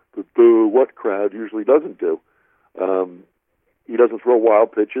the boo-what crowd usually doesn't do. He doesn't throw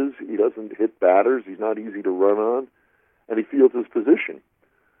wild pitches. He doesn't hit batters. He's not easy to run on, and he fields his position.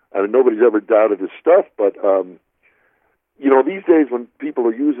 I mean, nobody's ever doubted his stuff, but these days when people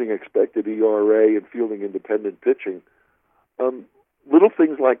are using expected ERA and fielding independent pitching, little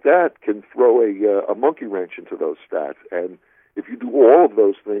things like that can throw a monkey wrench into those stats. And if you do all of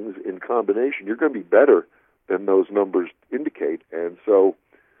those things in combination, you're going to be better than those numbers indicate. And so,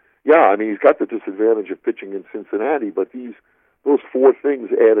 yeah, I mean, he's got the disadvantage of pitching in Cincinnati, but those four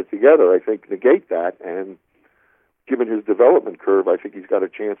things added together, I think, negate that. And given his development curve, I think he's got a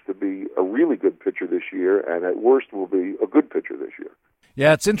chance to be a really good pitcher this year, and at worst will be a good pitcher this year.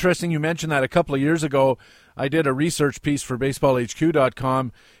 Yeah, it's interesting you mentioned that. A couple of years ago, I did a research piece for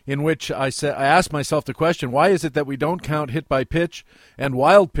BaseballHQ.com in which I asked myself the question, why is it that we don't count hit by pitch and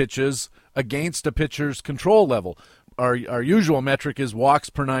wild pitches against a pitcher's control level? Our usual metric is walks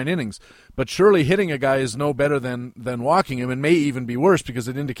per 9 innings, but surely hitting a guy is no better than walking him, and may even be worse because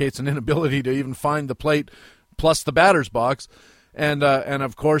it indicates an inability to even find the plate plus the batter's box. And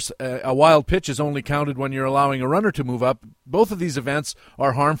of course, a wild pitch is only counted when you're allowing a runner to move up. Both of these events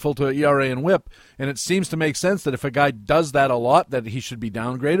are harmful to ERA and WHIP, and it seems to make sense that if a guy does that a lot, that he should be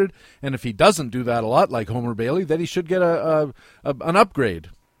downgraded, and if he doesn't do that a lot, like Homer Bailey, that he should get an upgrade.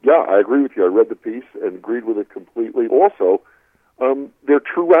 Yeah, I agree with you. I read the piece and agreed with it completely. Also, they're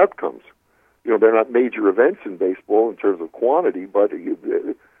true outcomes. They're not major events in baseball in terms of quantity, but a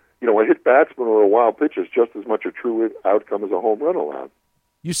hit batsman or a wild pitch is just as much a true outcome as a home run allowed.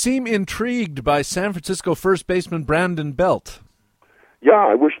 You seem intrigued by San Francisco first baseman Brandon Belt. Yeah,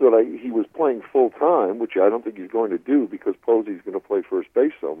 I wish that he was playing full-time, which I don't think he's going to do because Posey's going to play first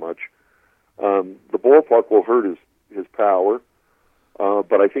base so much. The ballpark will hurt his power,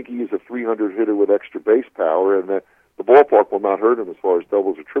 but I think he is a 300 hitter with extra base power, and the ballpark will not hurt him as far as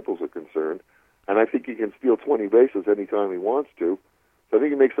doubles or triples are concerned. And I think he can steal 20 bases anytime he wants to. So I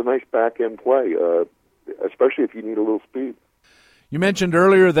think he makes a nice back-end play, especially if you need a little speed. You mentioned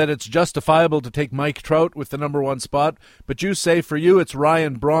earlier that it's justifiable to take Mike Trout with the number one spot, but you say for you it's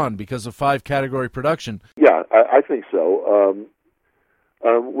Ryan Braun because of 5-category production. Yeah, I think so.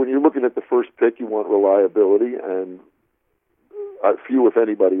 When you're looking at the first pick, you want reliability, and few, if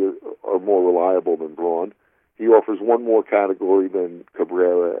anybody, are more reliable than Braun. He offers one more category than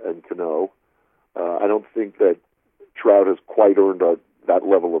Cabrera and Cano. I don't think that Trout has quite earned that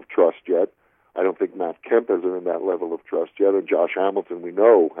level of trust yet. I don't think Matt Kemp has earned that level of trust yet, and Josh Hamilton, we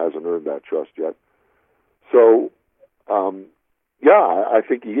know, hasn't earned that trust yet. So, I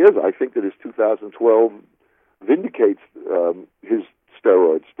think he is. I think that his 2012 vindicates his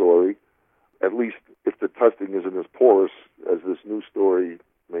steroid story, at least if the testing isn't as porous as this new story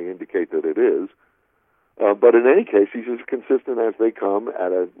may indicate that it is. But in any case, he's as consistent as they come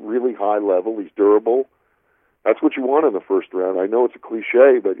at a really high level. He's durable. That's what you want in the first round. I know it's a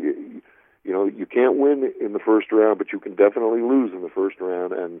cliche, but you can't win in the first round, but you can definitely lose in the first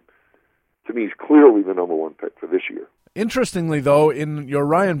round. And to me, he's clearly the number one pick for this year. Interestingly, though, in your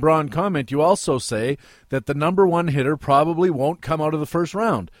Ryan Braun comment, you also say that the number one hitter probably won't come out of the first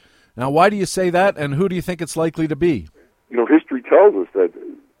round. Now, why do you say that, and who do you think it's likely to be? History tells us that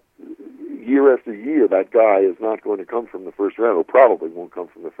year after year, that guy is not going to come from the first round, or probably won't come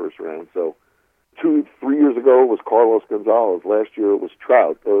from the first round. So 2-3 years ago, it was Carlos Gonzalez. Last year, it was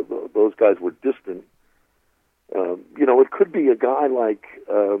Trout. Those guys were distant. It could be a guy like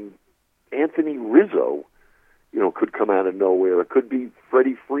Anthony Rizzo, could come out of nowhere. It could be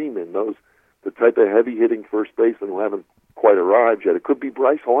Freddie Freeman, the type of heavy-hitting first baseman who haven't quite arrived yet. It could be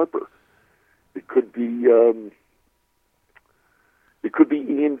Bryce Harper. It could be Ian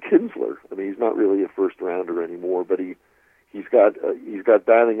Kinsler. I mean, he's not really a first-rounder anymore, but he's got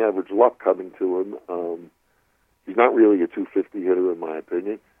batting average luck coming to him. He's not really a 250 hitter, in my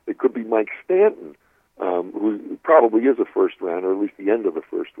opinion. It could be Mike Stanton, who probably is a first-rounder, or at least the end of the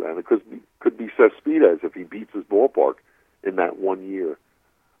first round. It could be Cespedes if he beats his ballpark in that 1 year.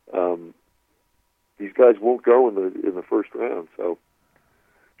 These guys won't go in the first round, so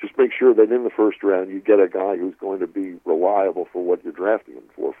just make sure that in the first round you get a guy who's going to be reliable for what you're drafting him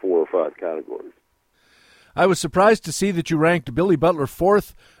for, 4 or 5 categories. I was surprised to see that you ranked Billy Butler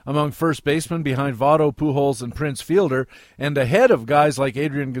 4th among first basemen behind Votto, Pujols, and Prince Fielder, and ahead of guys like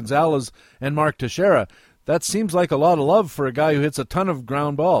Adrian Gonzalez and Mark Teixeira. That seems like a lot of love for a guy who hits a ton of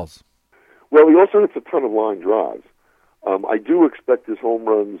ground balls. Well, he also hits a ton of line drives. I do expect his home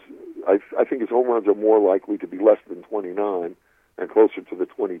runs I think his home runs are more likely to be less than 29 and closer to the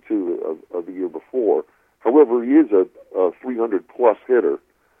 22 of the year before. However, he is a 300-plus hitter.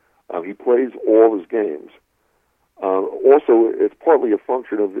 He plays all his games. Also, it's partly a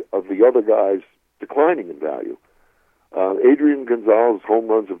function of the other guys declining in value. Adrian Gonzalez's home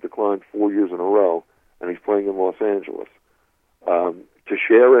runs have declined 4 years in a row, and he's playing in Los Angeles.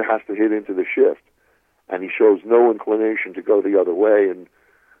 Teixeira has to hit into the shift, and he shows no inclination to go the other way and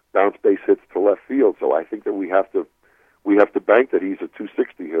bounce base hits to left field. So I think that we have to bank that he's a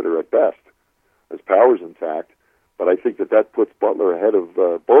 260 hitter at best. His power's intact, but I think that puts Butler ahead of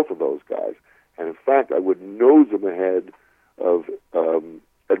both of those guys. And in fact, I would nose him ahead of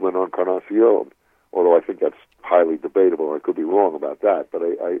Edwin Encarnacion, although I think that's highly debatable. I could be wrong about that, but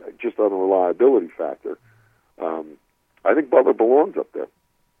I just on a reliability factor, I think Butler belongs up there.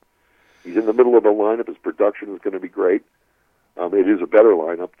 He's in the middle of the lineup. His production is going to be great. It is a better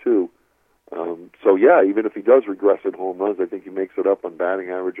lineup, too. So, yeah, even if he does regress in home runs, I think he makes it up on batting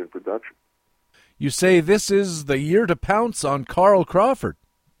average and production. You say this is the year to pounce on Carl Crawford.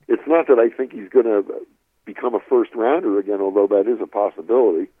 It's not that I think he's going to become a first-rounder again, although that is a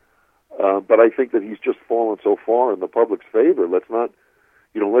possibility. But I think that he's just fallen so far in the public's favor. Let's not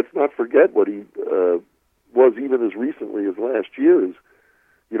forget what he was even as recently as last year.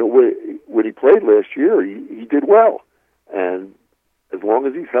 When he played last year, he did well. And as long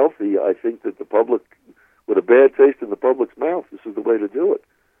as he's healthy, I think that the public, with a bad taste in the public's mouth, this is the way to do it.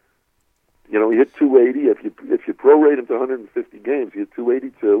 He hit 280. If you prorate him to 150 games, he hit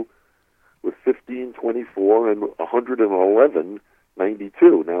 282 with 15, 24, and 111,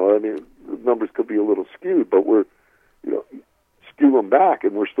 92. Now, I mean, the numbers could be a little skewed, but we're, skew them back,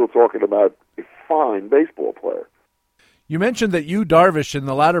 and we're still talking about a fine baseball player. You mentioned that Yu Darvish in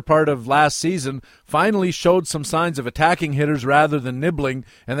the latter part of last season finally showed some signs of attacking hitters rather than nibbling,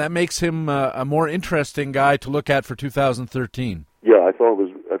 and that makes him a more interesting guy to look at for 2013. Yeah, I thought it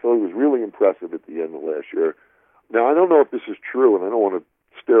was really impressive at the end of last year. Now, I don't know if this is true, and I don't want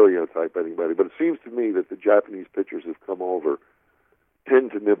to stereotype anybody, but it seems to me that the Japanese pitchers have come over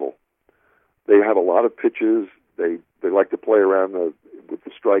tend to nibble. They have a lot of pitches. They like to play around with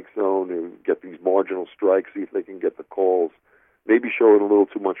the strike zone and get these marginal strikes, see if they can get the calls. Maybe showing a little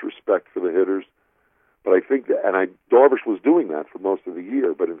too much respect for the hitters. But I think Darvish was doing that for most of the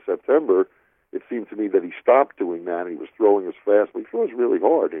year. But in September, it seemed to me that he stopped doing that. He was throwing as fast. He throws really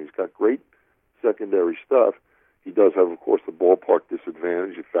hard, and he's got great secondary stuff. He does have, of course, the ballpark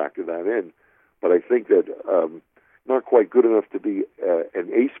disadvantage. You factor that in. But I think that not quite good enough to be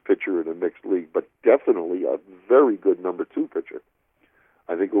an ace pitcher in a mixed league, but definitely a very good number two pitcher.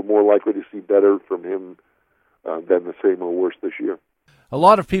 I think we're more likely to see better from him than the same or worse this year. A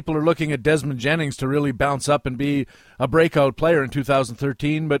lot of people are looking at Desmond Jennings to really bounce up and be a breakout player in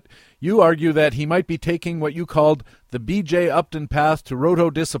 2013, but you argue that he might be taking what you called the B.J. Upton path to roto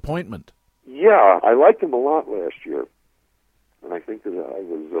disappointment. Yeah, I liked him a lot last year, and I think that I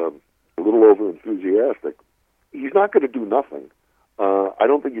was a little over-enthusiastic. He's not going to do nothing. I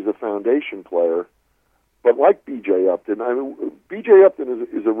don't think he's a foundation player, but like B.J. Upton, B.J. Upton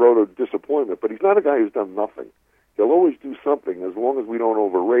is a roto disappointment, but he's not a guy who's done nothing. He'll always do something as long as we don't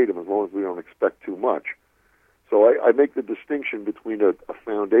overrate him, as long as we don't expect too much. So I make the distinction between a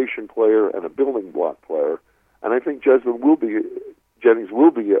foundation player and a building block player, and I think Jennings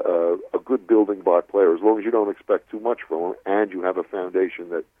will be a good building block player as long as you don't expect too much from him and you have a foundation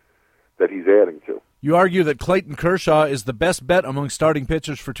that he's adding to. You argue that Clayton Kershaw is the best bet among starting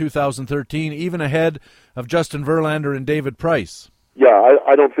pitchers for 2013, even ahead of Justin Verlander and David Price. Yeah,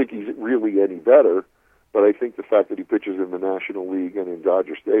 I don't think he's really any better, but I think the fact that he pitches in the National League and in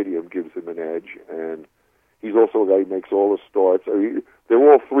Dodger Stadium gives him an edge, and he's also a guy who makes all the starts.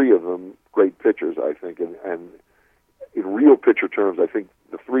 They're all three of them great pitchers, I think, and in real pitcher terms, I think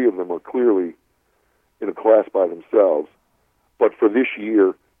the three of them are clearly in a class by themselves. But for this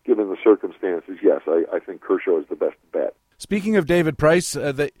year, given the circumstances, yes, I think Kershaw is the best bet. Speaking of David Price,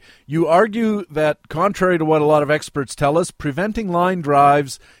 you argue that, contrary to what a lot of experts tell us, preventing line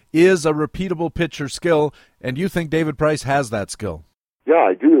drives is a repeatable pitcher skill, and you think David Price has that skill. Yeah,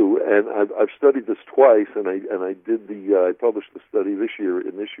 I do, and I've studied this twice, and I published the study this year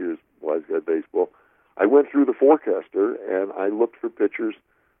in this year's Wise Guy Baseball. I went through the forecaster, and I looked for pitchers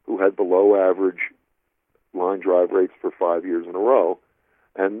who had below average line drive rates for 5 years in a row,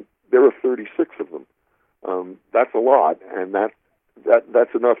 and there are 36 of them. That's a lot, and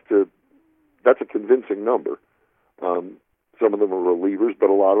that's enough that's a convincing number. Some of them are relievers, but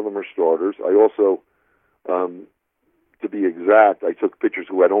a lot of them are starters. I also, to be exact, I took pitchers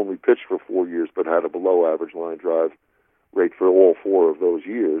who had only pitched for 4 years but had a below average line drive rate for all 4 of those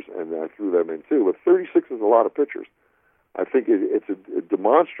years, and I threw them in too. But 36 is a lot of pitchers. I think it's a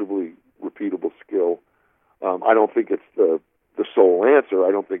demonstrably repeatable skill. I don't think it's the sole answer.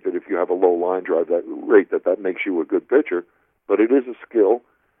 I don't think that if you have a low line drive rate that makes you a good pitcher, but it is a skill,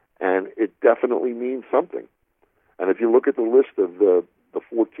 and it definitely means something. And if you look at the list of the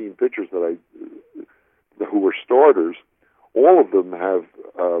 14 pitchers who were starters, all of them have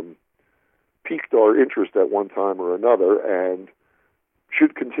piqued our interest at one time or another, and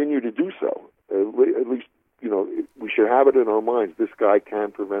should continue to do so. At least, we should have it in our minds. This guy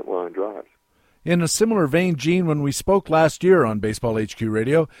can prevent line drives. In a similar vein, Gene, when we spoke last year on Baseball HQ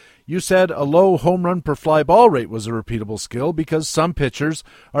Radio, you said a low home run per fly ball rate was a repeatable skill because some pitchers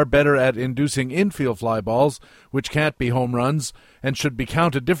are better at inducing infield fly balls, which can't be home runs and should be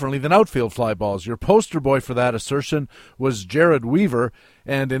counted differently than outfield fly balls. Your poster boy for that assertion was Jared Weaver,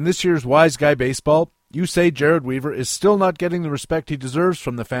 and in this year's Wise Guy Baseball, you say Jared Weaver is still not getting the respect he deserves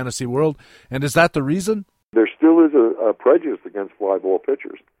from the fantasy world, and is that the reason? There still is a prejudice against fly ball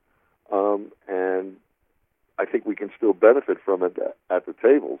pitchers. And I think we can still benefit from it at the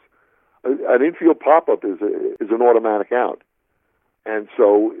tables. An infield pop-up is an automatic out. And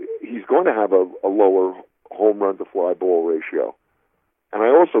so he's going to have a lower home run to fly ball ratio. And I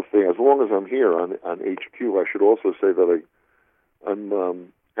also think, as long as I'm here on HQ, I should also say that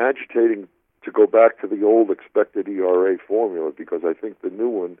I'm agitating to go back to the old expected ERA formula, because I think the new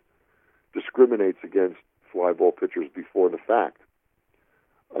one discriminates against fly ball pitchers before the fact.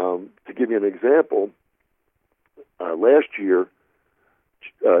 To give you an example, last year,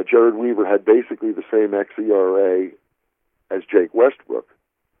 Jared Weaver had basically the same xERA as Jake Westbrook.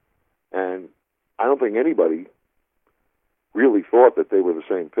 And I don't think anybody really thought that they were the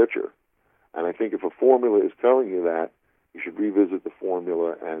same pitcher. And I think if a formula is telling you that, you should revisit the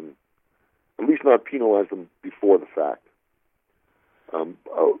formula and at least not penalize them before the fact.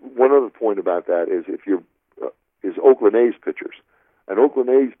 One other point about that is is Oakland A's pitchers. An Oakland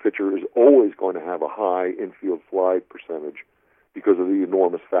A's pitcher is always going to have a high infield fly percentage because of the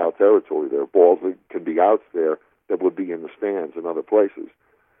enormous foul territory there. Balls that can be outs there that would be in the stands and other places.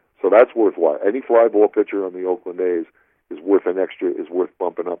 So that's worthwhile. Any fly ball pitcher on the Oakland A's is worth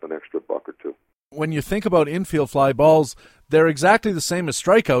bumping up an extra buck or two. When you think about infield fly balls, they're exactly the same as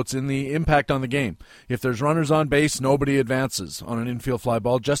strikeouts in the impact on the game. If there's runners on base, nobody advances on an infield fly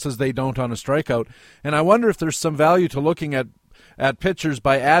ball, just as they don't on a strikeout. And I wonder if there's some value to looking at pitchers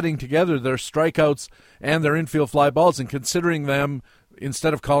by adding together their strikeouts and their infield fly balls and considering them,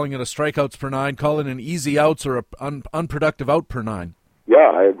 instead of calling it a strikeouts per 9, call it an easy outs or an unproductive out per 9.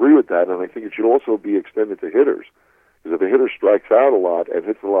 Yeah, I agree with that, and I think it should also be extended to hitters. Because if a hitter strikes out a lot and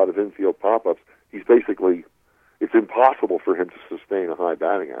hits a lot of infield pop-ups, it's impossible for him to sustain a high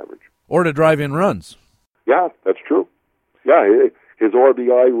batting average. Or to drive in runs. Yeah, that's true. Yeah, his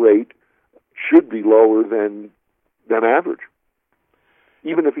RBI rate should be lower than average,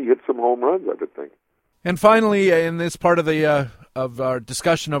 even if he hits some home runs, I would think. And finally, in this part of our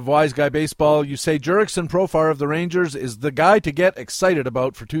discussion of Wise Guy Baseball, you say Jurickson Profar of the Rangers is the guy to get excited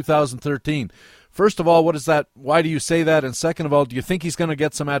about for 2013. First of all, what is that? Why do you say that? And second of all, do you think he's going to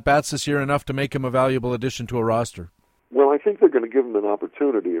get some at-bats this year, enough to make him a valuable addition to a roster? Well, I think they're going to give him an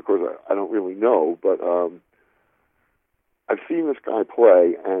opportunity. Of course, I don't really know, but I've seen this guy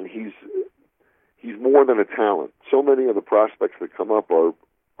play, and he's more than a talent. So many of the prospects that come up are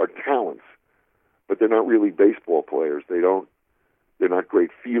talents, but they're not really baseball players. They're not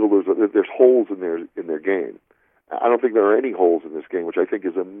great fielders. There's holes in their game. I don't think there are any holes in this game, which I think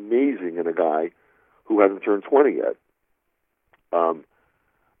is amazing in a guy who hasn't turned 20 yet.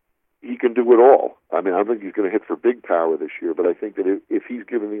 He can do it all. I mean, I don't think he's going to hit for big power this year, but I think that if he's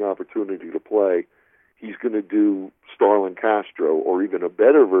given the opportunity to play, he's going to do Starlin Castro, or even a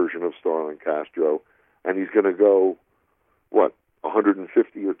better version of Starlin Castro, and he's going to go,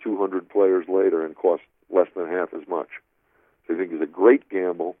 150 or 200 players later and cost less than half as much. So I think it's a great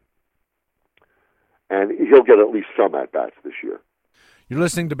gamble, and he'll get at least some at-bats this year. You're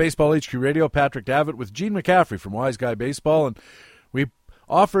listening to Baseball HQ Radio. Patrick Davitt with Gene McCaffrey from Wise Guy Baseball, and we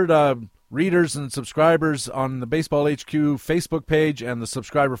offered readers and subscribers on the Baseball HQ Facebook page and the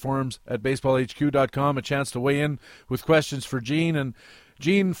subscriber forums at baseballhq.com a chance to weigh in with questions for Gene. And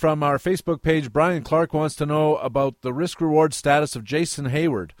Gene, from our Facebook page, Brian Clark wants to know about the risk-reward status of Jason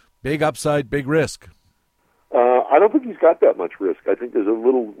Hayward. Big upside, big risk. I don't think he's got that much risk. I think there's a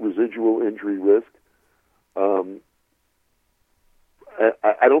little residual injury risk.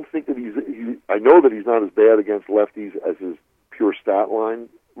 I don't think that I know that he's not as bad against lefties as his pure stat line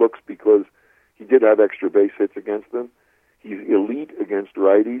looks, because he did have extra base hits against them. He's elite against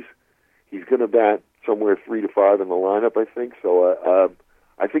righties. He's going to bat somewhere 3 to 5 in the lineup, I think. So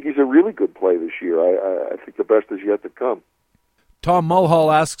I think he's a really good play this year. I think the best is yet to come. Tom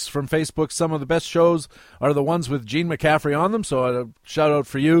Mulhall asks from Facebook, some of the best shows are the ones with Gene McCaffrey on them, so a shout-out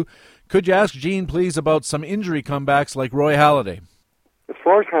for you. Could you ask Gene, please, about some injury comebacks like Roy Halladay? As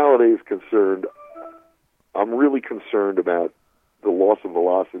far as Halladay is concerned, I'm really concerned about the loss of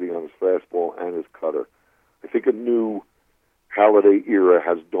velocity on his fastball and his cutter. I think a new Halladay era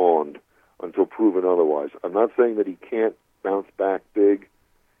has dawned until proven otherwise. I'm not saying that he can't bounce back big.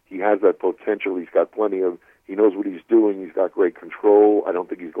 He has that potential. He's got he knows what he's doing. He's got great control. I don't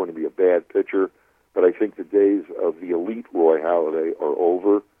think he's going to be a bad pitcher, but I think the days of the elite Roy Halladay are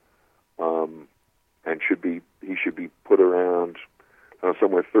over, and he should be put around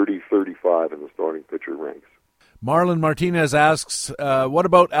somewhere 30, 35 in the starting pitcher ranks. Marlon Martinez asks, what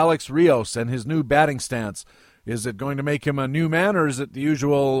about Alex Rios and his new batting stance? Is it going to make him a new man, or is it the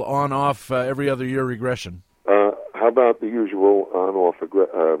usual on-off every other year regression? How about the usual on-off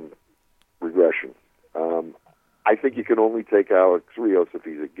regression? I think you can only take Alex Rios if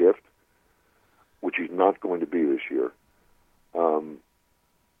he's a gift, which he's not going to be this year.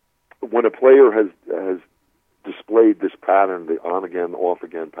 When a player has displayed this pattern, the on-again,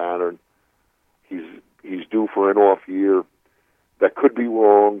 off-again pattern, he's due for an off year. That could be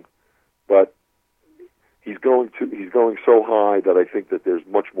wrong, but he's going so high that I think that there's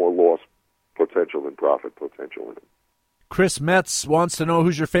much more loss potential than profit potential in him. Chris Metz wants to know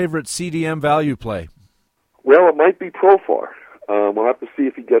who's your favorite CDM value play. Well, it might be Profar. We'll have to see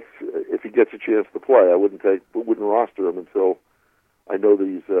if he gets a chance to play. I wouldn't roster him until I know that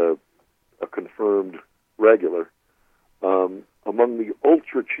he's a confirmed regular. Among the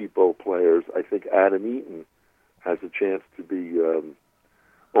ultra cheapo players, I think Adam Eaton has a chance to be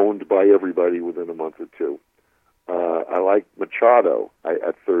owned by everybody within a month or two. I like Machado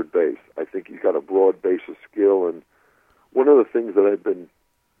at third base. I think he's got a broad base of skill, and one of the things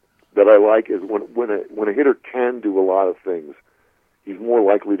that I like is when a hitter can do a lot of things, he's more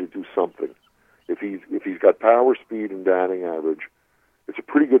likely to do something. If he's got power, speed, and batting average, it's a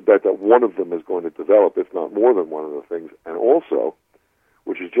pretty good bet that one of them is going to develop, if not more than one of the things. And also,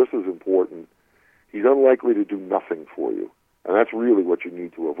 which is just as important, he's unlikely to do nothing for you. And that's really what you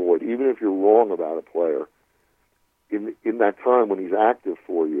need to avoid. Even if you're wrong about a player, in that time when he's active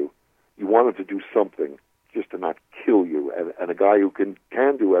for you, you want him to do something just to not kill you. And a guy who can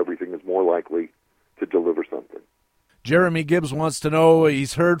do everything is more likely to deliver something. Jeremy Gibbs wants to know,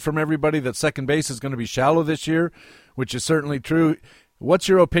 he's heard from everybody that second base is going to be shallow this year, which is certainly true. What's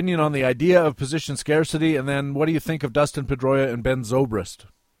your opinion on the idea of position scarcity, and then what do you think of Dustin Pedroia and Ben Zobrist?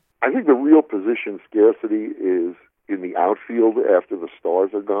 I think the real position scarcity is in the outfield after the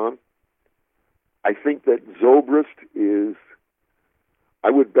stars are gone. I think that Zobrist I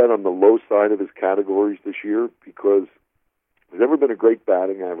would bet on the low side of his categories this year because he's never been a great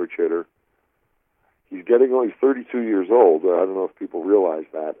batting average hitter. He's 32 years old. I don't know if people realize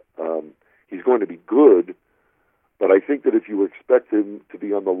that. He's going to be good, but I think that if you expect him to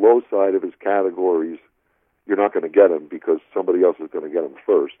be on the low side of his categories, you're not going to get him because somebody else is going to get him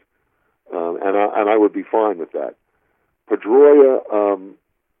first. And I would be fine with that. Pedroia,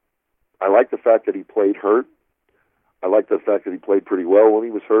 I like the fact that he played hurt. I like the fact that he played pretty well when he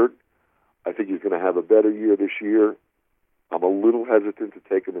was hurt. I think he's going to have a better year this year. I'm a little hesitant to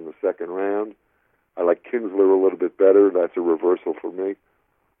take him in the second round. I like Kinsler a little bit better. That's a reversal for me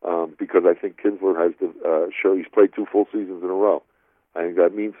because I think Kinsler has to show he's played 2 full seasons in a row. I think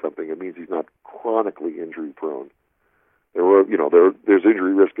that means something. It means he's not chronically injury prone. There's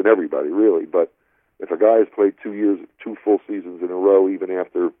injury risk in everybody, really, but if a guy has played 2 full seasons in a row, even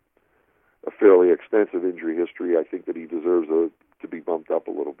after a fairly extensive injury history, I think that he deserves to be bumped up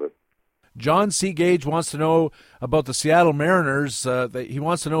a little bit. John C. Gage wants to know about the Seattle Mariners. He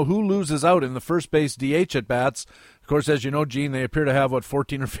wants to know who loses out in the first base DH at bats. Of course, as you know, Gene, they appear to have,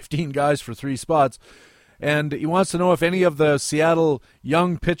 14 or 15 guys for 3 spots. And he wants to know if any of the Seattle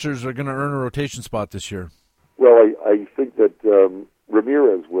young pitchers are going to earn a rotation spot this year. Well, I think that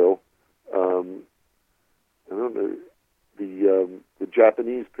Ramirez will. I don't know. The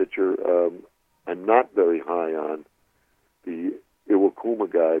Japanese pitcher, I'm not very high on, the Iwakuma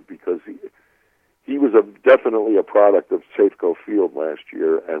guy, because he was definitely a product of Safeco Field last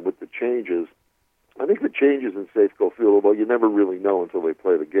year, and with the changes, I think the changes in Safeco Field, although you never really know until they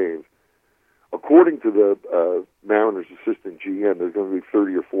play the games, according to the Mariners assistant GM, there's going to be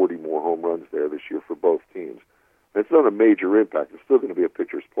 30 or 40 more home runs there this year for both teams. And it's not a major impact. It's still going to be a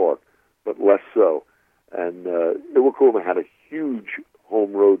pitcher's park, but less so. And Iwakuma had a huge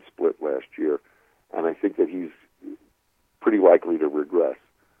home road split last year, and I think that he's pretty likely to regress.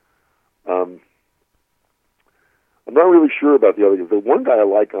 I'm not really sure about the other guys. The one guy I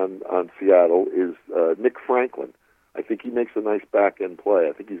like on Seattle is Nick Franklin. I think he makes a nice back-end play.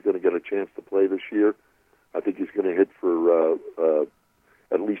 I think he's going to get a chance to play this year. I think he's going to hit for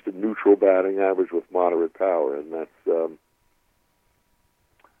at least a neutral batting average with moderate power, and that's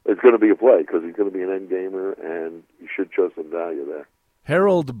it's going to be a play because he's going to be an end gamer, and you should show some value there.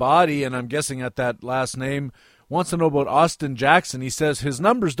 Harold Body, and I'm guessing at that last name, wants to know about Austin Jackson. He says his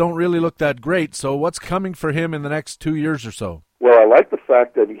numbers don't really look that great, so what's coming for him in the next 2 years or so? Well, I like the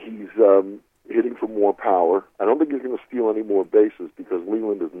fact that he's hitting for more power. I don't think he's going to steal any more bases because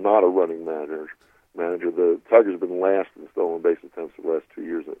Leland is not a running manager. The Tigers have been last in stolen base attempts the last 2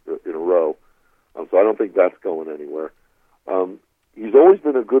 years in a row, so I don't think that's going anywhere. He's always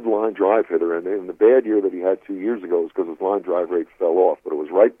been a good line drive hitter, and in the bad year that he had 2 years ago was because his line drive rate fell off, but it was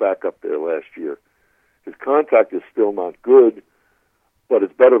right back up there last year. His contact is still not good, but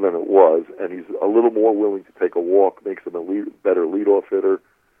it's better than it was, and he's a little more willing to take a walk, makes him a better leadoff hitter.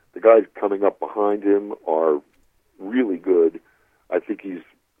 The guys coming up behind him are really good. I think he's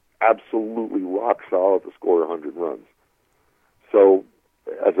absolutely rock solid to score 100 runs. So,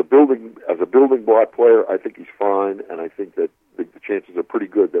 as a building block player, I think he's fine, and I think that the chances are pretty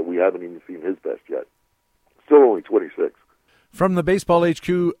good that we haven't even seen his best yet. Still only 26. From the Baseball HQ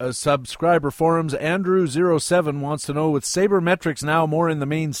subscriber forums, Andrew07 wants to know, with sabermetrics now more in the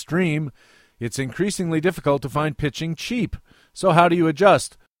mainstream, it's increasingly difficult to find pitching cheap. So how do you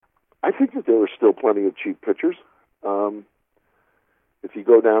adjust? I think that there are still plenty of cheap pitchers. If you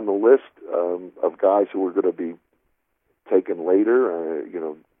go down the list of guys who are going to be taken later,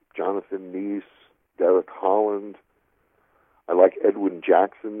 Jonathan Neese, Derek Holland. I like Edwin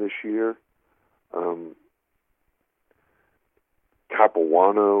Jackson this year.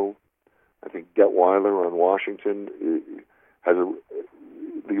 Capuano. I think Detweiler on Washington has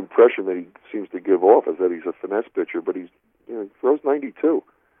the impression that he seems to give off is that he's a finesse pitcher, but he throws 92.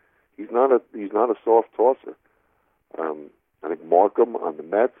 He's not a soft tosser. I think Markham on the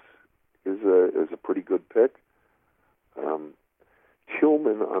Mets is a pretty good pick.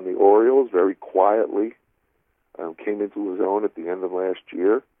 Tillman on the Orioles, very quietly, came into his own at the end of last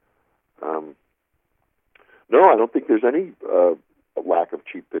year. No, I don't think there's any lack of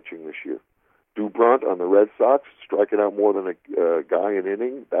cheap pitching this year. Dubrunt on the Red Sox, striking out more than a guy an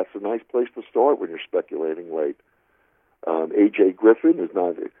inning. That's a nice place to start when you're speculating late. A.J. Griffin has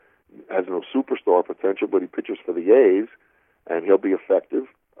no superstar potential, but he pitches for the A's, and he'll be effective.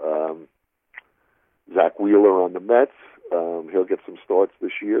 Zach Wheeler on the Mets, he'll get some starts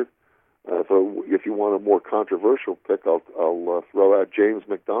this year. So if you want a more controversial pick, I'll throw out James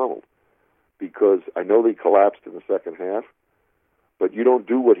McDonald, because I know they collapsed in the second half, but you don't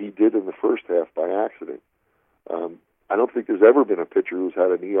do what he did in the first half by accident. I don't think there's ever been a pitcher who's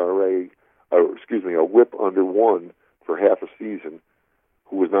had an a whip under 1 for half a season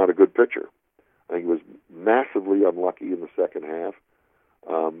who was not a good pitcher. I think he was massively unlucky in the second half,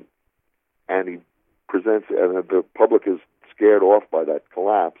 and he presents, and the public is scared off by that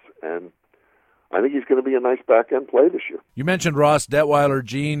collapse, and I think he's going to be a nice back-end play this year. You mentioned Ross Detweiler,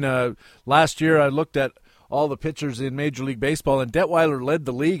 Gene. Last year I looked at all the pitchers in Major League Baseball, and Detweiler led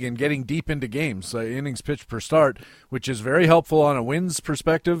the league in getting deep into games, innings pitched per start, which is very helpful on a wins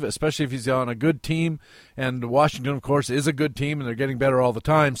perspective, especially if he's on a good team. And Washington, of course, is a good team, and they're getting better all the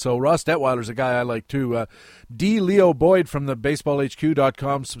time. So Ross Detweiler's a guy I like too. D. Leo Boyd from the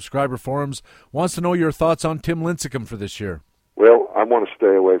BaseballHQ.com subscriber forums wants to know your thoughts on Tim Lincecum for this year. Well, I want to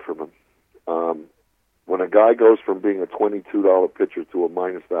stay away from him. When a guy goes from being a $22 pitcher to a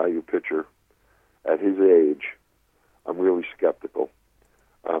minus value pitcher at his age, I'm really skeptical.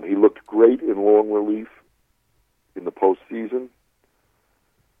 He looked great in long relief in the postseason,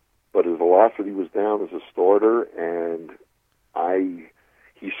 but his velocity was down as a starter, and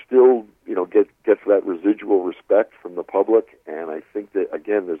he still, gets that residual respect from the public, and I think that,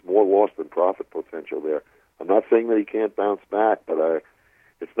 again, there's more loss than profit potential there. I'm not saying that he can't bounce back, but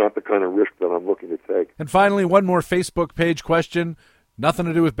it's not the kind of risk that I'm looking to take. And finally, one more Facebook page question. Nothing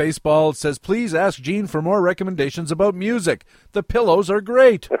to do with baseball. It says, please ask Gene for more recommendations about music. The Pillows are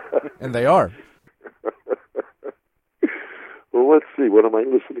great. And they are. Well, let's see. What am I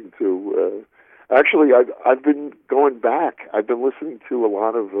listening to? Actually, I've been going back. I've been listening to a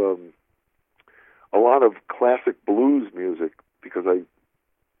lot of classic blues music because I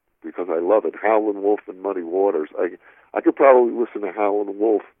love it. Howlin' Wolf and Muddy Waters. I could probably listen to Howlin'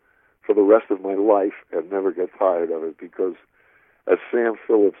 Wolf for the rest of my life and never get tired of it, because as Sam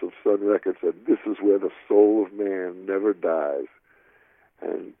Phillips of Sun Records said, this is where the soul of man never dies.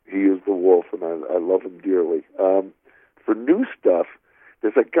 And he is the wolf, and I love him dearly. For new stuff,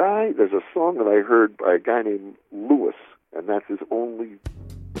 there's a song that I heard by a guy named Lewis, and that's his only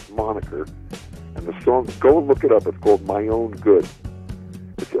moniker. And the song, go and look it up. It's called "My Own Good."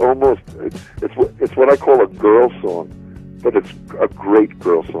 It's what I call a girl song, but it's a great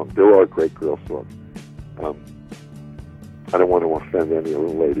girl song. There are great girl songs. I don't want to offend any of the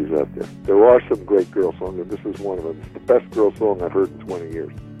ladies out there. There are some great girl songs, and this is one of them. It's the best girl song I've heard in 20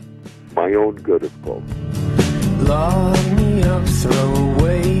 years. "My Own Good" it's called. Lock me up, throw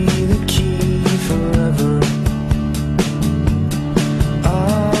away the key forever.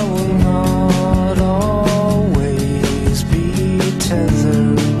 I will not always be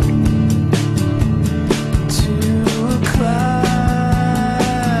tethered to a cloud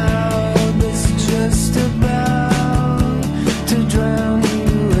that's just about to drown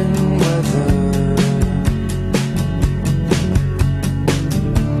you in weather.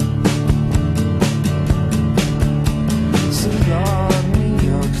 So lock me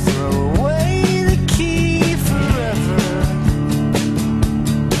up, throw away the key forever.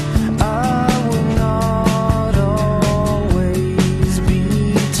 I will not always be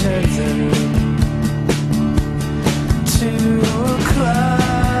tethered to a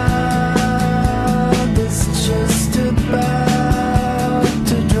cloud that's just about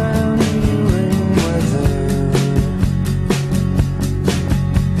to drown you in weather.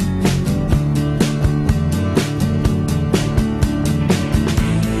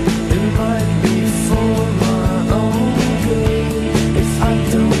 It might be for my own good if I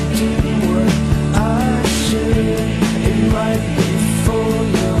don't do what I should. It might be for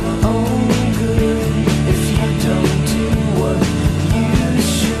your own good if you don't do what you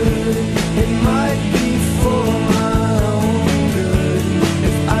should. It might be for my own good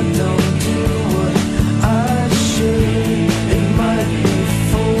if I don't do what I should. It might be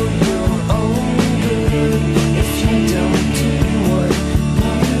for your own good if you don't do what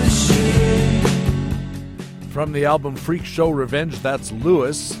you should. From the album Freak Show Revenge, that's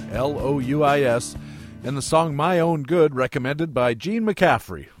Lewis, Louis, and the song My Own Good, recommended by Gene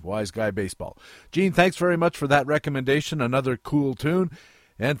McCaffrey, Wise Guy Baseball. Gene, thanks very much for that recommendation, another cool tune,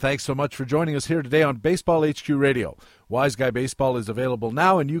 and thanks so much for joining us here today on Baseball HQ Radio. Wise Guy Baseball is available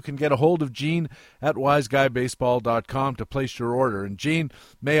now, and you can get a hold of Gene at wiseguybaseball.com to place your order. And Gene,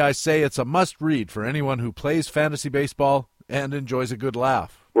 may I say it's a must-read for anyone who plays fantasy baseball and enjoys a good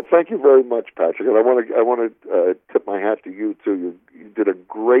laugh. Well, thank you very much, Patrick. And I want to tip my hat to you too. You did a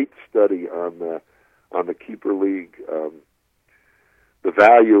great study on the keeper league, the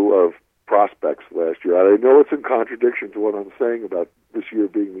value of prospects last year. I know it's in contradiction to what I'm saying about this year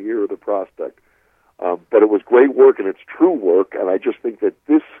being the year of the prospect, but it was great work and it's true work. And I just think that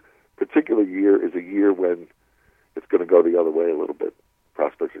this particular year is a year when it's going to go the other way a little bit.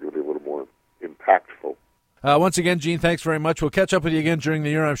 Prospects are going to be a little more impactful. Once again, Gene, thanks very much. We'll catch up with you again during the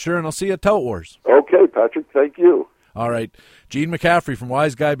year, I'm sure, and I'll see you at Tout Wars. Okay, Patrick, thank you. All right. Gene McCaffrey from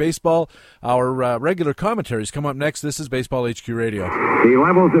Wise Guy Baseball. Our regular commentaries come up next. This is Baseball HQ Radio. He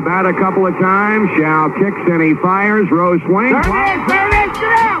levels the bat a couple of times. Shao kicks and he fires. Rose swings. There it is!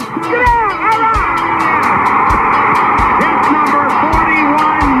 Get out! Get out! All right! Hits number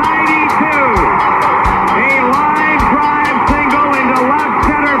 4192. A line drive single into left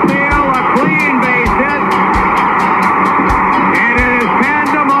center field. A clean base hit. And it is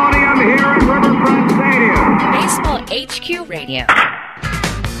pandemonium here at Riverfront Stadium. Baseball HQ Radio.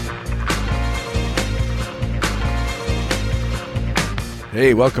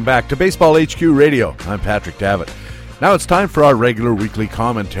 Hey, welcome back to Baseball HQ Radio. I'm Patrick Davitt. Now it's time for our regular weekly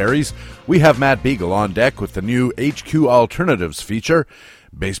commentaries. We have Matt Beagle on deck with the new HQ Alternatives feature.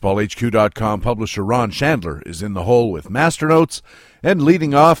 BaseballHQ.com publisher Ron Chandler is in the hole with Master Notes, and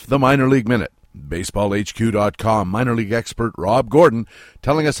leading off the Minor League Minute. BaseballHQ.com minor league expert Rob Gordon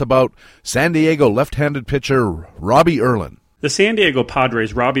telling us about San Diego left-handed pitcher Robbie Erlin. The San Diego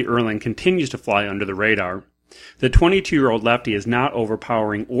Padres' Robbie Erlin continues to fly under the radar. The 22-year-old lefty is not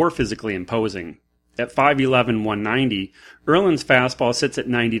overpowering or physically imposing. At 5'11", 190, Erlin's fastball sits at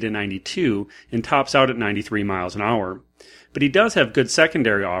 90 to 92 and tops out at 93 miles an hour. But he does have good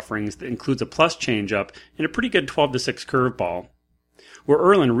secondary offerings that includes a plus changeup and a pretty good 12 to 6 curveball. Where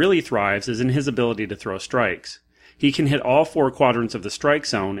Erlin really thrives is in his ability to throw strikes. He can hit all 4 quadrants of the strike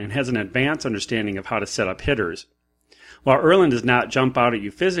zone and has an advanced understanding of how to set up hitters. While Erlin does not jump out at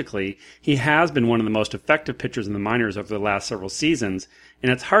you physically, he has been one of the most effective pitchers in the minors over the last several seasons,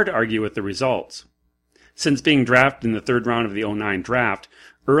 and it's hard to argue with the results. Since being drafted in the 3rd round of the 2009 draft,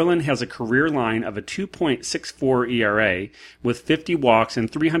 Erlin has a career line of a 2.64 ERA with 50 walks and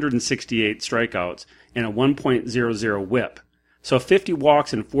 368 strikeouts and a 1.00 whip. So 50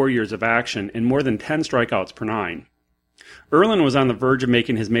 walks in 4 years of action and more than 10 strikeouts per 9. Erlin was on the verge of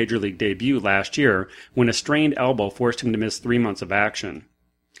making his major league debut last year when a strained elbow forced him to miss 3 months of action.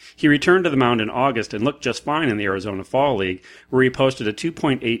 He returned to the mound in August and looked just fine in the Arizona Fall League, where he posted a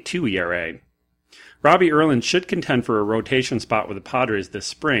 2.82 ERA. Robbie Erlin should contend for a rotation spot with the Padres this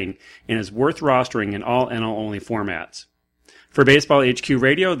spring and is worth rostering in all NL-only formats. For Baseball HQ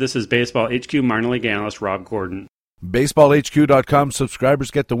Radio, this is Baseball HQ minor league analyst Rob Gordon. BaseballHQ.com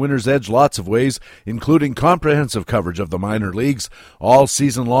subscribers get the winner's edge lots of ways, including comprehensive coverage of the minor leagues. All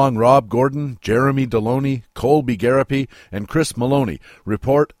season long, Rob Gordon, Jeremy Deloney, Colby Garapi, and Chris Maloney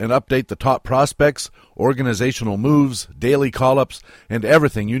report and update the top prospects, organizational moves, daily call-ups, and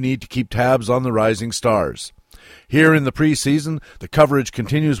everything you need to keep tabs on the rising stars. Here in the preseason, the coverage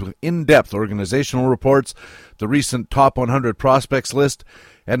continues with in-depth organizational reports, the recent top 100 prospects list,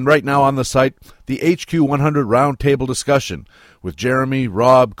 and right now on the site, the HQ 100 roundtable discussion with Jeremy,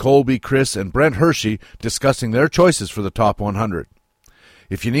 Rob, Colby, Chris, and Brent Hershey discussing their choices for the top 100.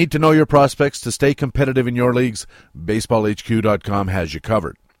 If you need to know your prospects to stay competitive in your leagues, BaseballHQ.com has you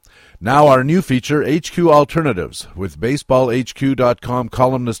covered. Now our new feature, HQ Alternatives, with BaseballHQ.com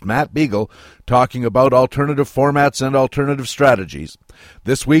columnist Matt Beagle talking about alternative formats and alternative strategies.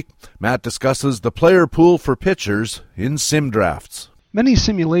 This week, Matt discusses the player pool for pitchers in sim drafts. Many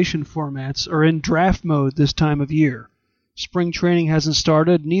simulation formats are in draft mode this time of year. Spring training hasn't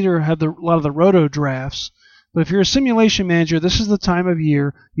started, neither have a lot of the roto drafts. But if you're a simulation manager, this is the time of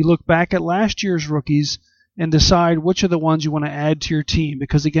year you look back at last year's rookies and decide which are the ones you want to add to your team,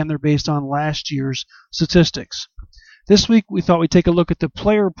 because again, they're based on last year's statistics. This week, we thought we'd take a look at the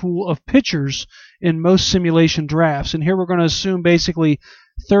player pool of pitchers in most simulation drafts. And here we're going to assume basically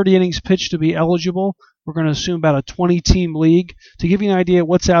 30 innings pitched to be eligible. We're going to assume about a 20-team league. To give you an idea of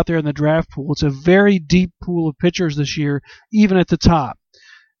what's out there in the draft pool, it's a very deep pool of pitchers this year, even at the top.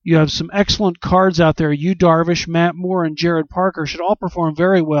 You have some excellent cards out there. Yu Darvish, Matt Moore, and Jared Parker should all perform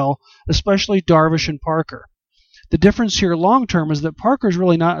very well, especially Darvish and Parker. The difference here long-term is that Parker's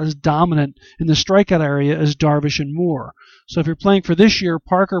really not as dominant in the strikeout area as Darvish and Moore. So if you're playing for this year,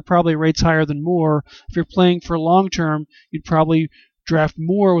 Parker probably rates higher than Moore. If you're playing for long-term, you'd probably draft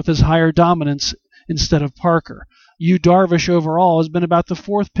Moore with his higher dominance instead of Parker. Yu Darvish overall has been about the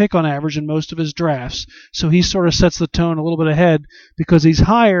fourth pick on average in most of his drafts, so he sort of sets the tone a little bit ahead because he's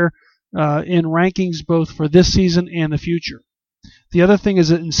higher in rankings both for this season and the future. The other thing is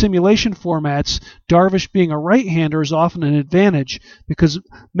that in simulation formats, Darvish being a right-hander is often an advantage because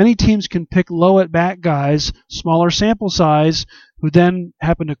many teams can pick low at-bat guys, smaller sample size, who then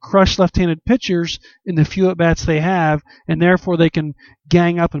happen to crush left-handed pitchers in the few at-bats they have, and therefore they can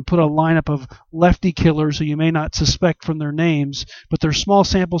gang up and put a lineup of lefty killers who you may not suspect from their names, but their small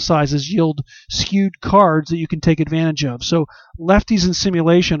sample sizes yield skewed cards that you can take advantage of. So lefties in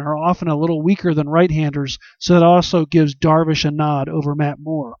simulation are often a little weaker than right-handers, so that also gives Darvish a nod over Matt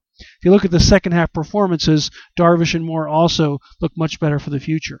Moore. If you look at the second half performances, Darvish and Moore also look much better for the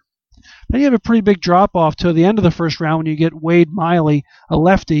future. Then you have a pretty big drop-off to the end of the first round when you get Wade Miley, a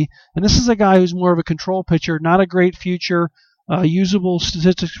lefty. And this is a guy who's more of a control pitcher, not a great future, usable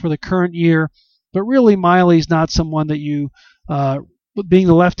statistics for the current year. But really, Miley's not someone that you, being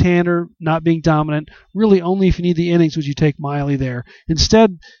the left-hander, not being dominant, really only if you need the innings would you take Miley there.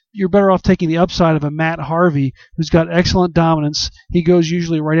 Instead, you're better off taking the upside of a Matt Harvey, who's got excellent dominance. He goes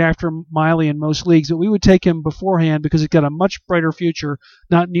usually right after Miley in most leagues, but we would take him beforehand because he's got a much brighter future,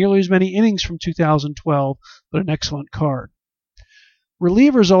 not nearly as many innings from 2012, but an excellent card.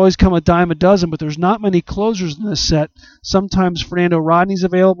 Relievers always come a dime a dozen, but there's not many closers in this set. Sometimes Fernando Rodney's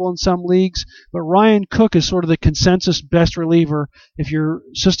available in some leagues, but Ryan Cook is sort of the consensus best reliever. If your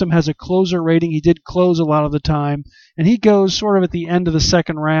system has a closer rating, he did close a lot of the time, and he goes sort of at the end of the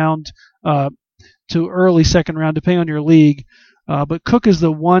second round to early second round, depending on your league. But Cook is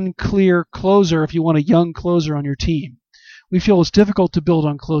the one clear closer if you want a young closer on your team. We feel it's difficult to build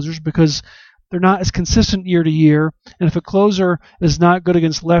on closers because they're not as consistent year to year, and if a closer is not good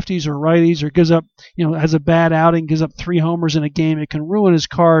against lefties or righties or gives up, has a bad outing, gives up 3 homers in a game, it can ruin his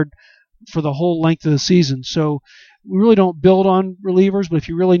card for the whole length of the season. So we really don't build on relievers, but if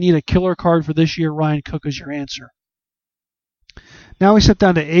you really need a killer card for this year, Ryan Cook is your answer. Now we sit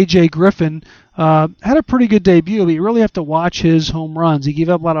down to A.J. Griffin. Had a pretty good debut, but you really have to watch his home runs. He gave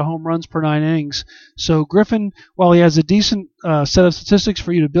up a lot of home runs per 9 innings. So Griffin, while he has a decent set of statistics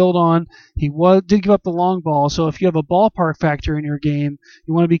for you to build on, he did give up the long ball. So if you have a ballpark factor in your game,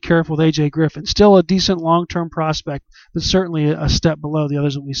 you want to be careful with A.J. Griffin. Still a decent long-term prospect, but certainly a step below the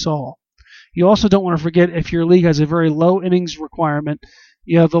others that we saw. You also don't want to forget if your league has a very low innings requirement,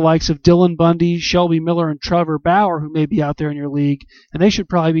 you have the likes of Dylan Bundy, Shelby Miller, and Trevor Bauer who may be out there in your league, and they should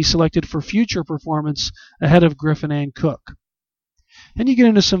probably be selected for future performance ahead of Griffin and Cook. And you get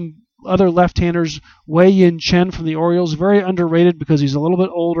into some other left-handers. Wei-Yin Chen from the Orioles, very underrated because he's a little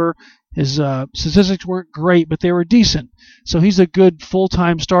bit older. His statistics weren't great, but they were decent. So he's a good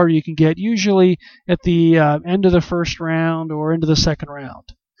full-time starter you can get, usually at the end of the first round or into the second round.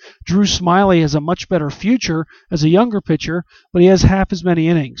 Drew Smiley has a much better future as a younger pitcher, but he has half as many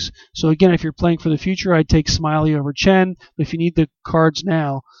innings. So again, if you're playing for the future, I'd take Smiley over Chen. But if you need the cards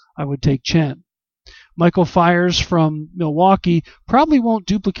now, I would take Chen. Michael Fiers from Milwaukee probably won't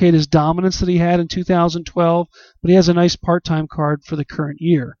duplicate his dominance that he had in 2012, but he has a nice part-time card for the current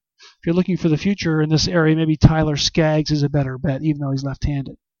year. If you're looking for the future in this area, maybe Tyler Skaggs is a better bet, even though he's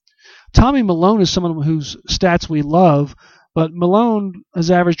left-handed. Tommy Malone is someone whose stats we love, but Malone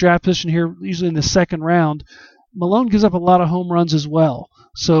has average draft position here usually in the second round. Malone gives up a lot of home runs as well.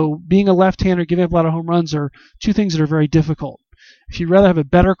 So being a left-hander, giving up a lot of home runs are two things that are very difficult. If you'd rather have a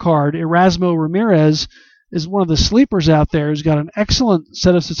better card, Erasmo Ramirez is one of the sleepers out there who's got an excellent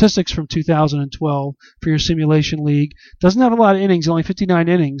set of statistics from 2012 for your simulation league. Doesn't have a lot of innings, only 59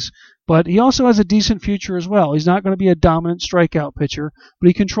 innings, but he also has a decent future as well. He's not going to be a dominant strikeout pitcher, but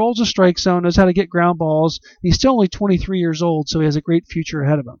he controls the strike zone, knows how to get ground balls. He's still only 23 years old, so he has a great future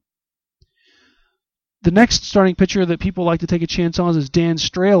ahead of him. The next starting pitcher that people like to take a chance on is Dan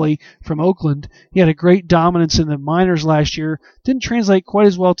Straley from Oakland. He had a great dominance in the minors last year. Didn't translate quite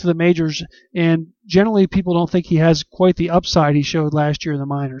as well to the majors, and generally people don't think he has quite the upside he showed last year in the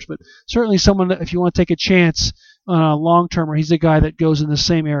minors. But certainly someone that if you want to take a chance on a long-termer, he's a guy that goes in the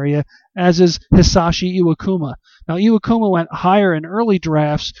same area, as is Hisashi Iwakuma. Now, Iwakuma went higher in early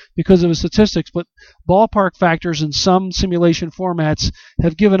drafts because of his statistics, but ballpark factors in some simulation formats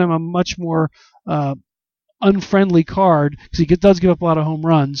have given him a much more unfriendly card because he does give up a lot of home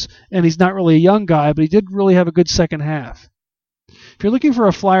runs, and he's not really a young guy, but he did really have a good second half. If you're looking for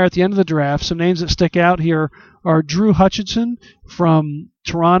a flyer at the end of the draft, some names that stick out here are Drew Hutchinson from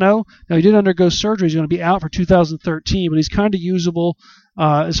Toronto. Now, he did undergo surgery. He's going to be out for 2013, but he's kind of usable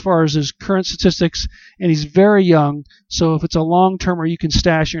as far as his current statistics, and he's very young, so if it's a long-termer you can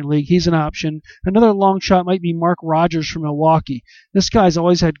stash in your league, he's an option. Another long shot might be Mark Rogers from Milwaukee. This guy's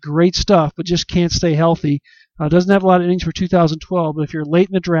always had great stuff, but just can't stay healthy. Doesn't have a lot of innings for 2012, but if you're late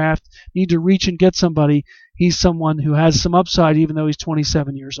in the draft, need to reach and get somebody, he's someone who has some upside even though he's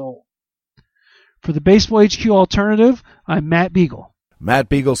 27 years old. For the Baseball HQ Alternative, I'm Matt Beagle. Matt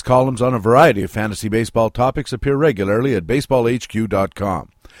Beagle's columns on a variety of fantasy baseball topics appear regularly at BaseballHQ.com.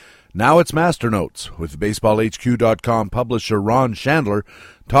 Now it's Master Notes, with BaseballHQ.com publisher Ron Chandler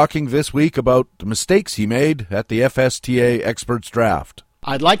talking this week about the mistakes he made at the FSTA Experts Draft.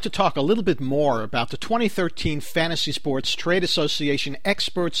 I'd like to talk a little bit more about the 2013 Fantasy Sports Trade Association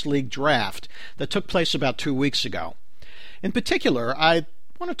Experts League Draft that took place about 2 weeks ago. In particular, I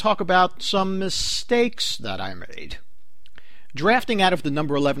want to talk about some mistakes that I made. Drafting out of the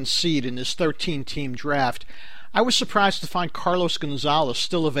number 11 seed in this 13-team draft, I was surprised to find Carlos Gonzalez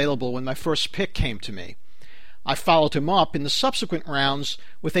still available when my first pick came to me. I followed him up in the subsequent rounds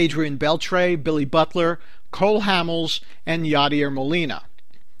with Adrian Beltre, Billy Butler, Cole Hamels, and Yadier Molina.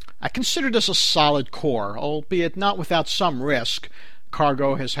 I consider this a solid core, albeit not without some risk.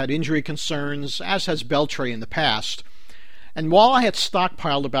 Cargo has had injury concerns, as has Beltre in the past. And while I had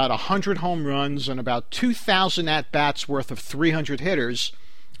stockpiled about 100 home runs and about 2,000 at-bats worth of 300 hitters,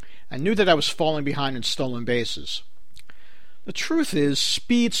 I knew that I was falling behind in stolen bases. The truth is,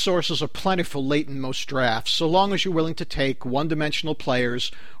 speed sources are plentiful late in most drafts, so long as you're willing to take one-dimensional players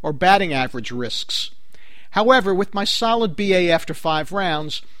or batting average risks. However, with my solid BA after 5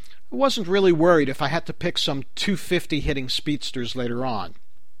 rounds, I wasn't really worried if I had to pick some 250 hitting speedsters later on.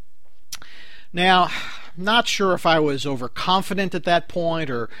 Now, not sure if I was overconfident at that point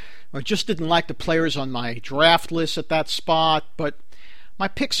or just didn't like the players on my draft list at that spot, but my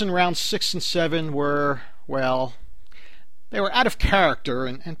picks in rounds 6 and 7 were, well, they were out of character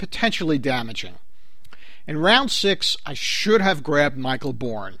and potentially damaging. In round 6, I should have grabbed Michael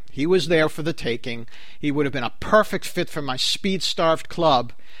Bourne. He was there for the taking. He would have been a perfect fit for my speed-starved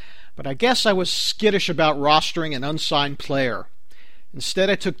club, but I guess I was skittish about rostering an unsigned player. Instead,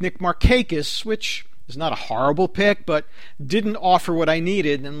 I took Nick Markakis, which is not a horrible pick, but didn't offer what I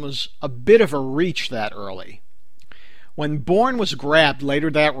needed and was a bit of a reach that early. When Bourne was grabbed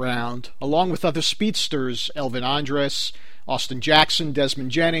later that round, along with other speedsters, Elvin Andres, Austin Jackson,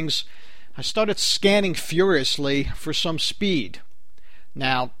 Desmond Jennings, I started scanning furiously for some speed.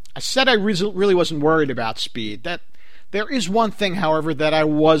 Now, I said I really wasn't worried about speed. There is one thing, however, that I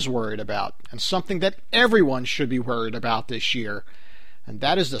was worried about, and something that everyone should be worried about this year, and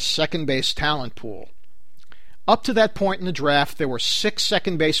that is the second base talent pool. Up to that point in the draft, there were 6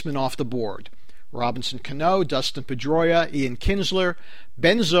 second basemen off the board: Robinson Cano, Dustin Pedroia, Ian Kinsler,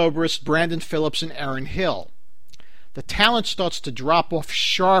 Ben Zobrist, Brandon Phillips, and Aaron Hill. The talent starts to drop off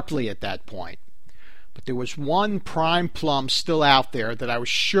sharply at that point. But there was one prime plum still out there that I was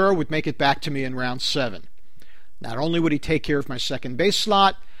sure would make it back to me in round 7. Not only would he take care of my second base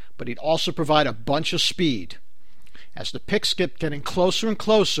slot, but he'd also provide a bunch of speed. As the picks kept getting closer and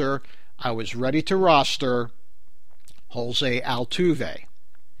closer, I was ready to roster Jose Altuve.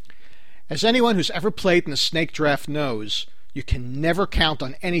 As anyone who's ever played in the snake draft knows, you can never count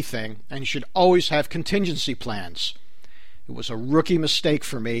on anything, and you should always have contingency plans. It was a rookie mistake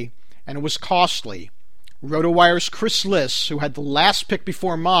for me, and it was costly. RotoWire's Chris Liss, who had the last pick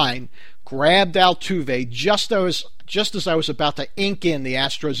before mine, grabbed Altuve just as I was about to ink in the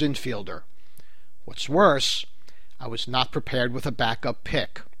Astros infielder. What's worse, I was not prepared with a backup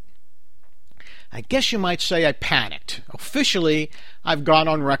pick. I guess you might say I panicked. Officially, I've gone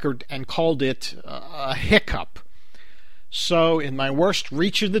on record and called it a hiccup. So, in my worst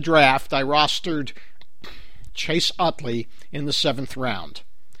reach of the draft, I rostered Chase Utley in the 7th round.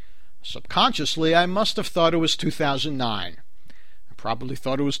 Subconsciously, I must have thought it was 2009. I probably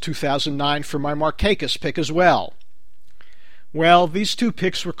thought it was 2009 for my Markakis pick as well. Well, these 2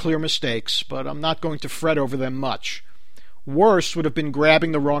 picks were clear mistakes, but I'm not going to fret over them much. Worse would have been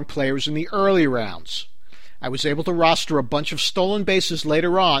grabbing the wrong players in the early rounds. I was able to roster a bunch of stolen bases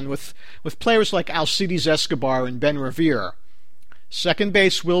later on with players like Alcides Escobar and Ben Revere. Second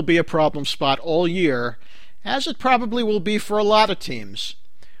base will be a problem spot all year, as it probably will be for a lot of teams.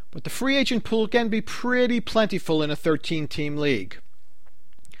 But the free agent pool can be pretty plentiful in a 13-team league.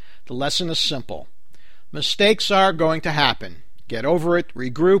 The lesson is simple. Mistakes are going to happen. Get over it,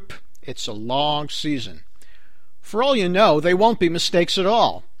 regroup. It's a long season. For all you know, they won't be mistakes at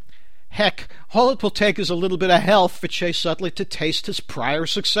all. Heck, all it will take is a little bit of health for Chase Utley to taste his prior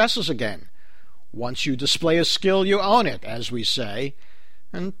successes again. Once you display a skill, you own it, as we say.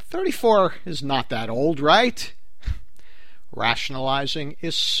 And 34 is not that old, right? Rationalizing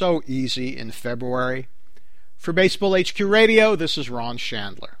is so easy in February. For Baseball HQ Radio, this is Ron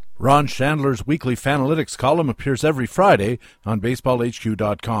Chandler. Ron Chandler's weekly Fanalytics column appears every Friday on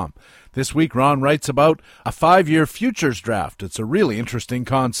BaseballHQ.com. This week, Ron writes about a 5-year futures draft. It's a really interesting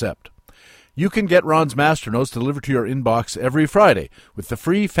concept. You can get Ron's master notes delivered to your inbox every Friday with the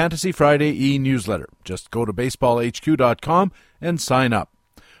free Fantasy Friday e-newsletter. Just go to BaseballHQ.com and sign up.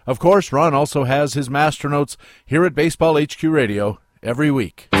 Of course, Ron also has his master notes here at Baseball HQ Radio every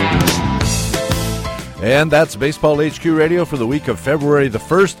week. And that's Baseball HQ Radio for the week of February the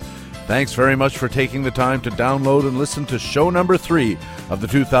 1st. Thanks very much for taking the time to download and listen to show number 3 of the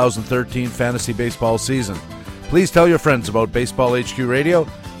 2013 fantasy baseball season. Please tell your friends about Baseball HQ Radio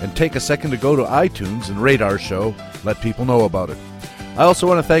and take a second to go to iTunes and rate our show. Let people know about it. I also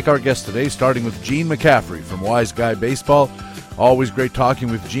want to thank our guests today, starting with Gene McCaffrey from Wise Guy Baseball. Always great talking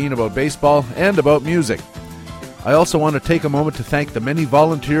with Gene about baseball and about music. I also want to take a moment to thank the many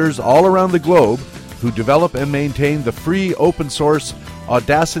volunteers all around the globe who develop and maintain the free open-source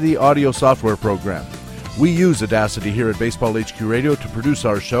Audacity audio software program. We use Audacity here at Baseball HQ Radio to produce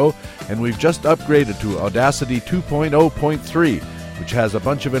our show, and we've just upgraded to Audacity 2.0.3, which has a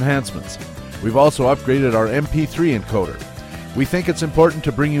bunch of enhancements. We've also upgraded our MP3 encoder. We think it's important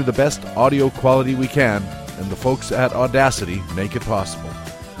to bring you the best audio quality we can, and the folks at Audacity make it possible.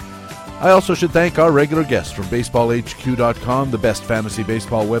 I also should thank our regular guests from BaseballHQ.com, the best fantasy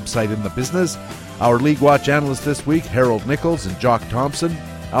baseball website in the business. Our League Watch analysts this week, Harold Nichols and Jock Thompson.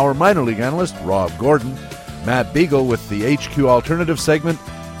 Our minor league analyst, Rob Gordon. Matt Beagle with the HQ Alternative segment.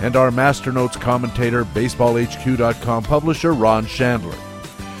 And our Master Notes commentator, BaseballHQ.com publisher, Ron Chandler.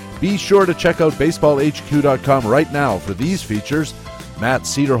 Be sure to check out BaseballHQ.com right now for these features. Matt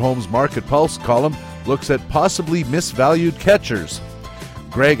Cederholm's Market Pulse column looks at possibly misvalued catchers.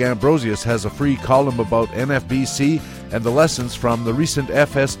 Greg Ambrosius has a free column about NFBC and the lessons from the recent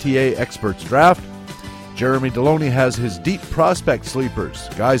FSTA Experts Draft. Jeremy Deloney has his Deep Prospect Sleepers,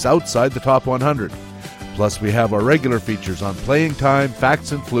 guys outside the top 100. Plus, we have our regular features on playing time,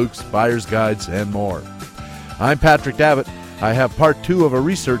 facts and flukes, buyer's guides, and more. I'm Patrick Davitt. I have part 2 of a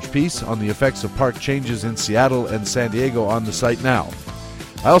research piece on the effects of park changes in Seattle and San Diego on the site now.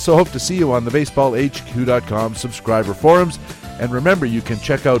 I also hope to see you on the BaseballHQ.com subscriber forums. And remember, you can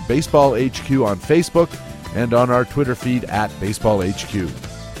check out Baseball HQ on Facebook and on our Twitter feed at BaseballHQ.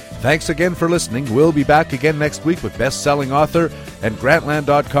 Thanks again for listening. We'll be back again next week with best-selling author and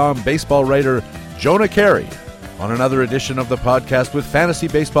Grantland.com baseball writer Jonah Carey On another edition of the podcast with fantasy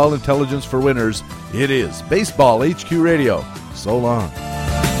baseball intelligence for winners, it is Baseball HQ Radio. So long.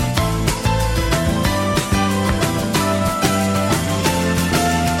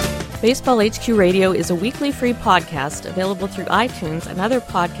 Baseball HQ Radio is a weekly free podcast available through iTunes and other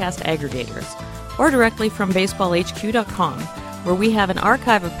podcast aggregators, or directly from BaseballHQ.com, where we have an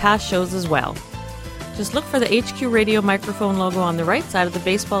archive of past shows as well. Just look for the HQ Radio microphone logo on the right side of the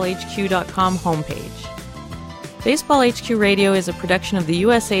BaseballHQ.com homepage. Baseball HQ Radio is a production of the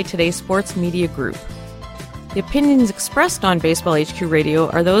USA Today Sports Media Group. The opinions expressed on Baseball HQ Radio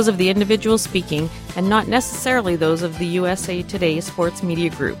are those of the individual speaking and not necessarily those of the USA Today Sports Media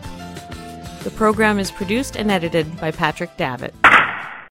Group. The program is produced and edited by Patrick Davitt.